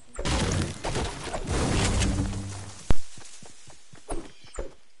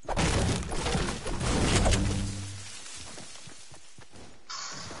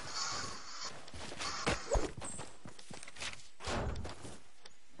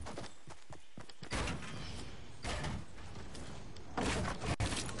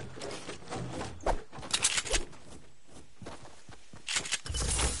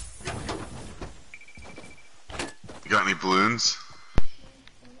 Got any balloons?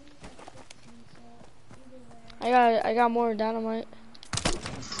 I got more dynamite.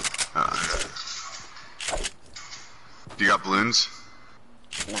 Do you got balloons?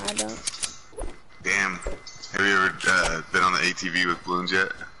 No, I don't. Damn. Have you ever been on the ATV with balloons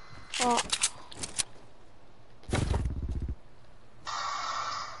yet? Oh.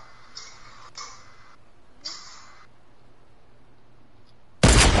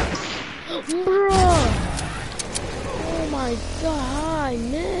 Bro! Oh my god, I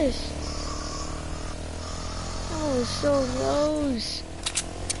missed. That was so close.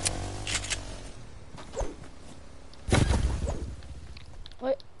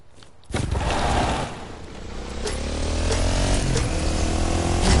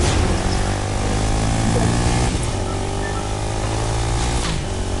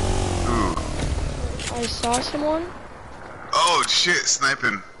 I saw someone. Oh shit,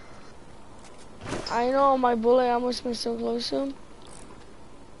 sniping. I know my bullet almost been so close to him.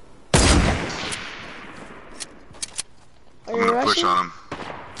 Are I'm you gonna push rushing? on him.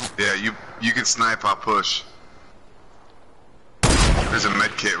 Yeah, you can snipe, I'll push. There's a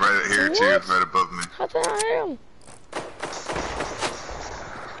med kit right here What? too, right above me. How did I hit him?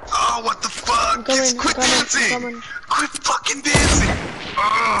 Oh, what the fuck? I'm coming, Quit I'm dancing! coming. Quit fucking dancing!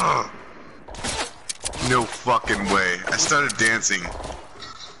 Ugh. No fucking way. I started dancing.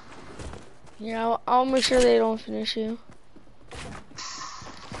 Yeah, I'll make sure they don't finish you.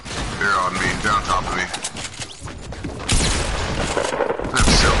 They're on me. They're on top of me. I'm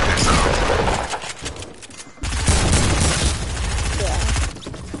so pissed off.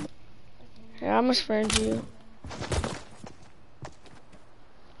 Yeah, I must friend you.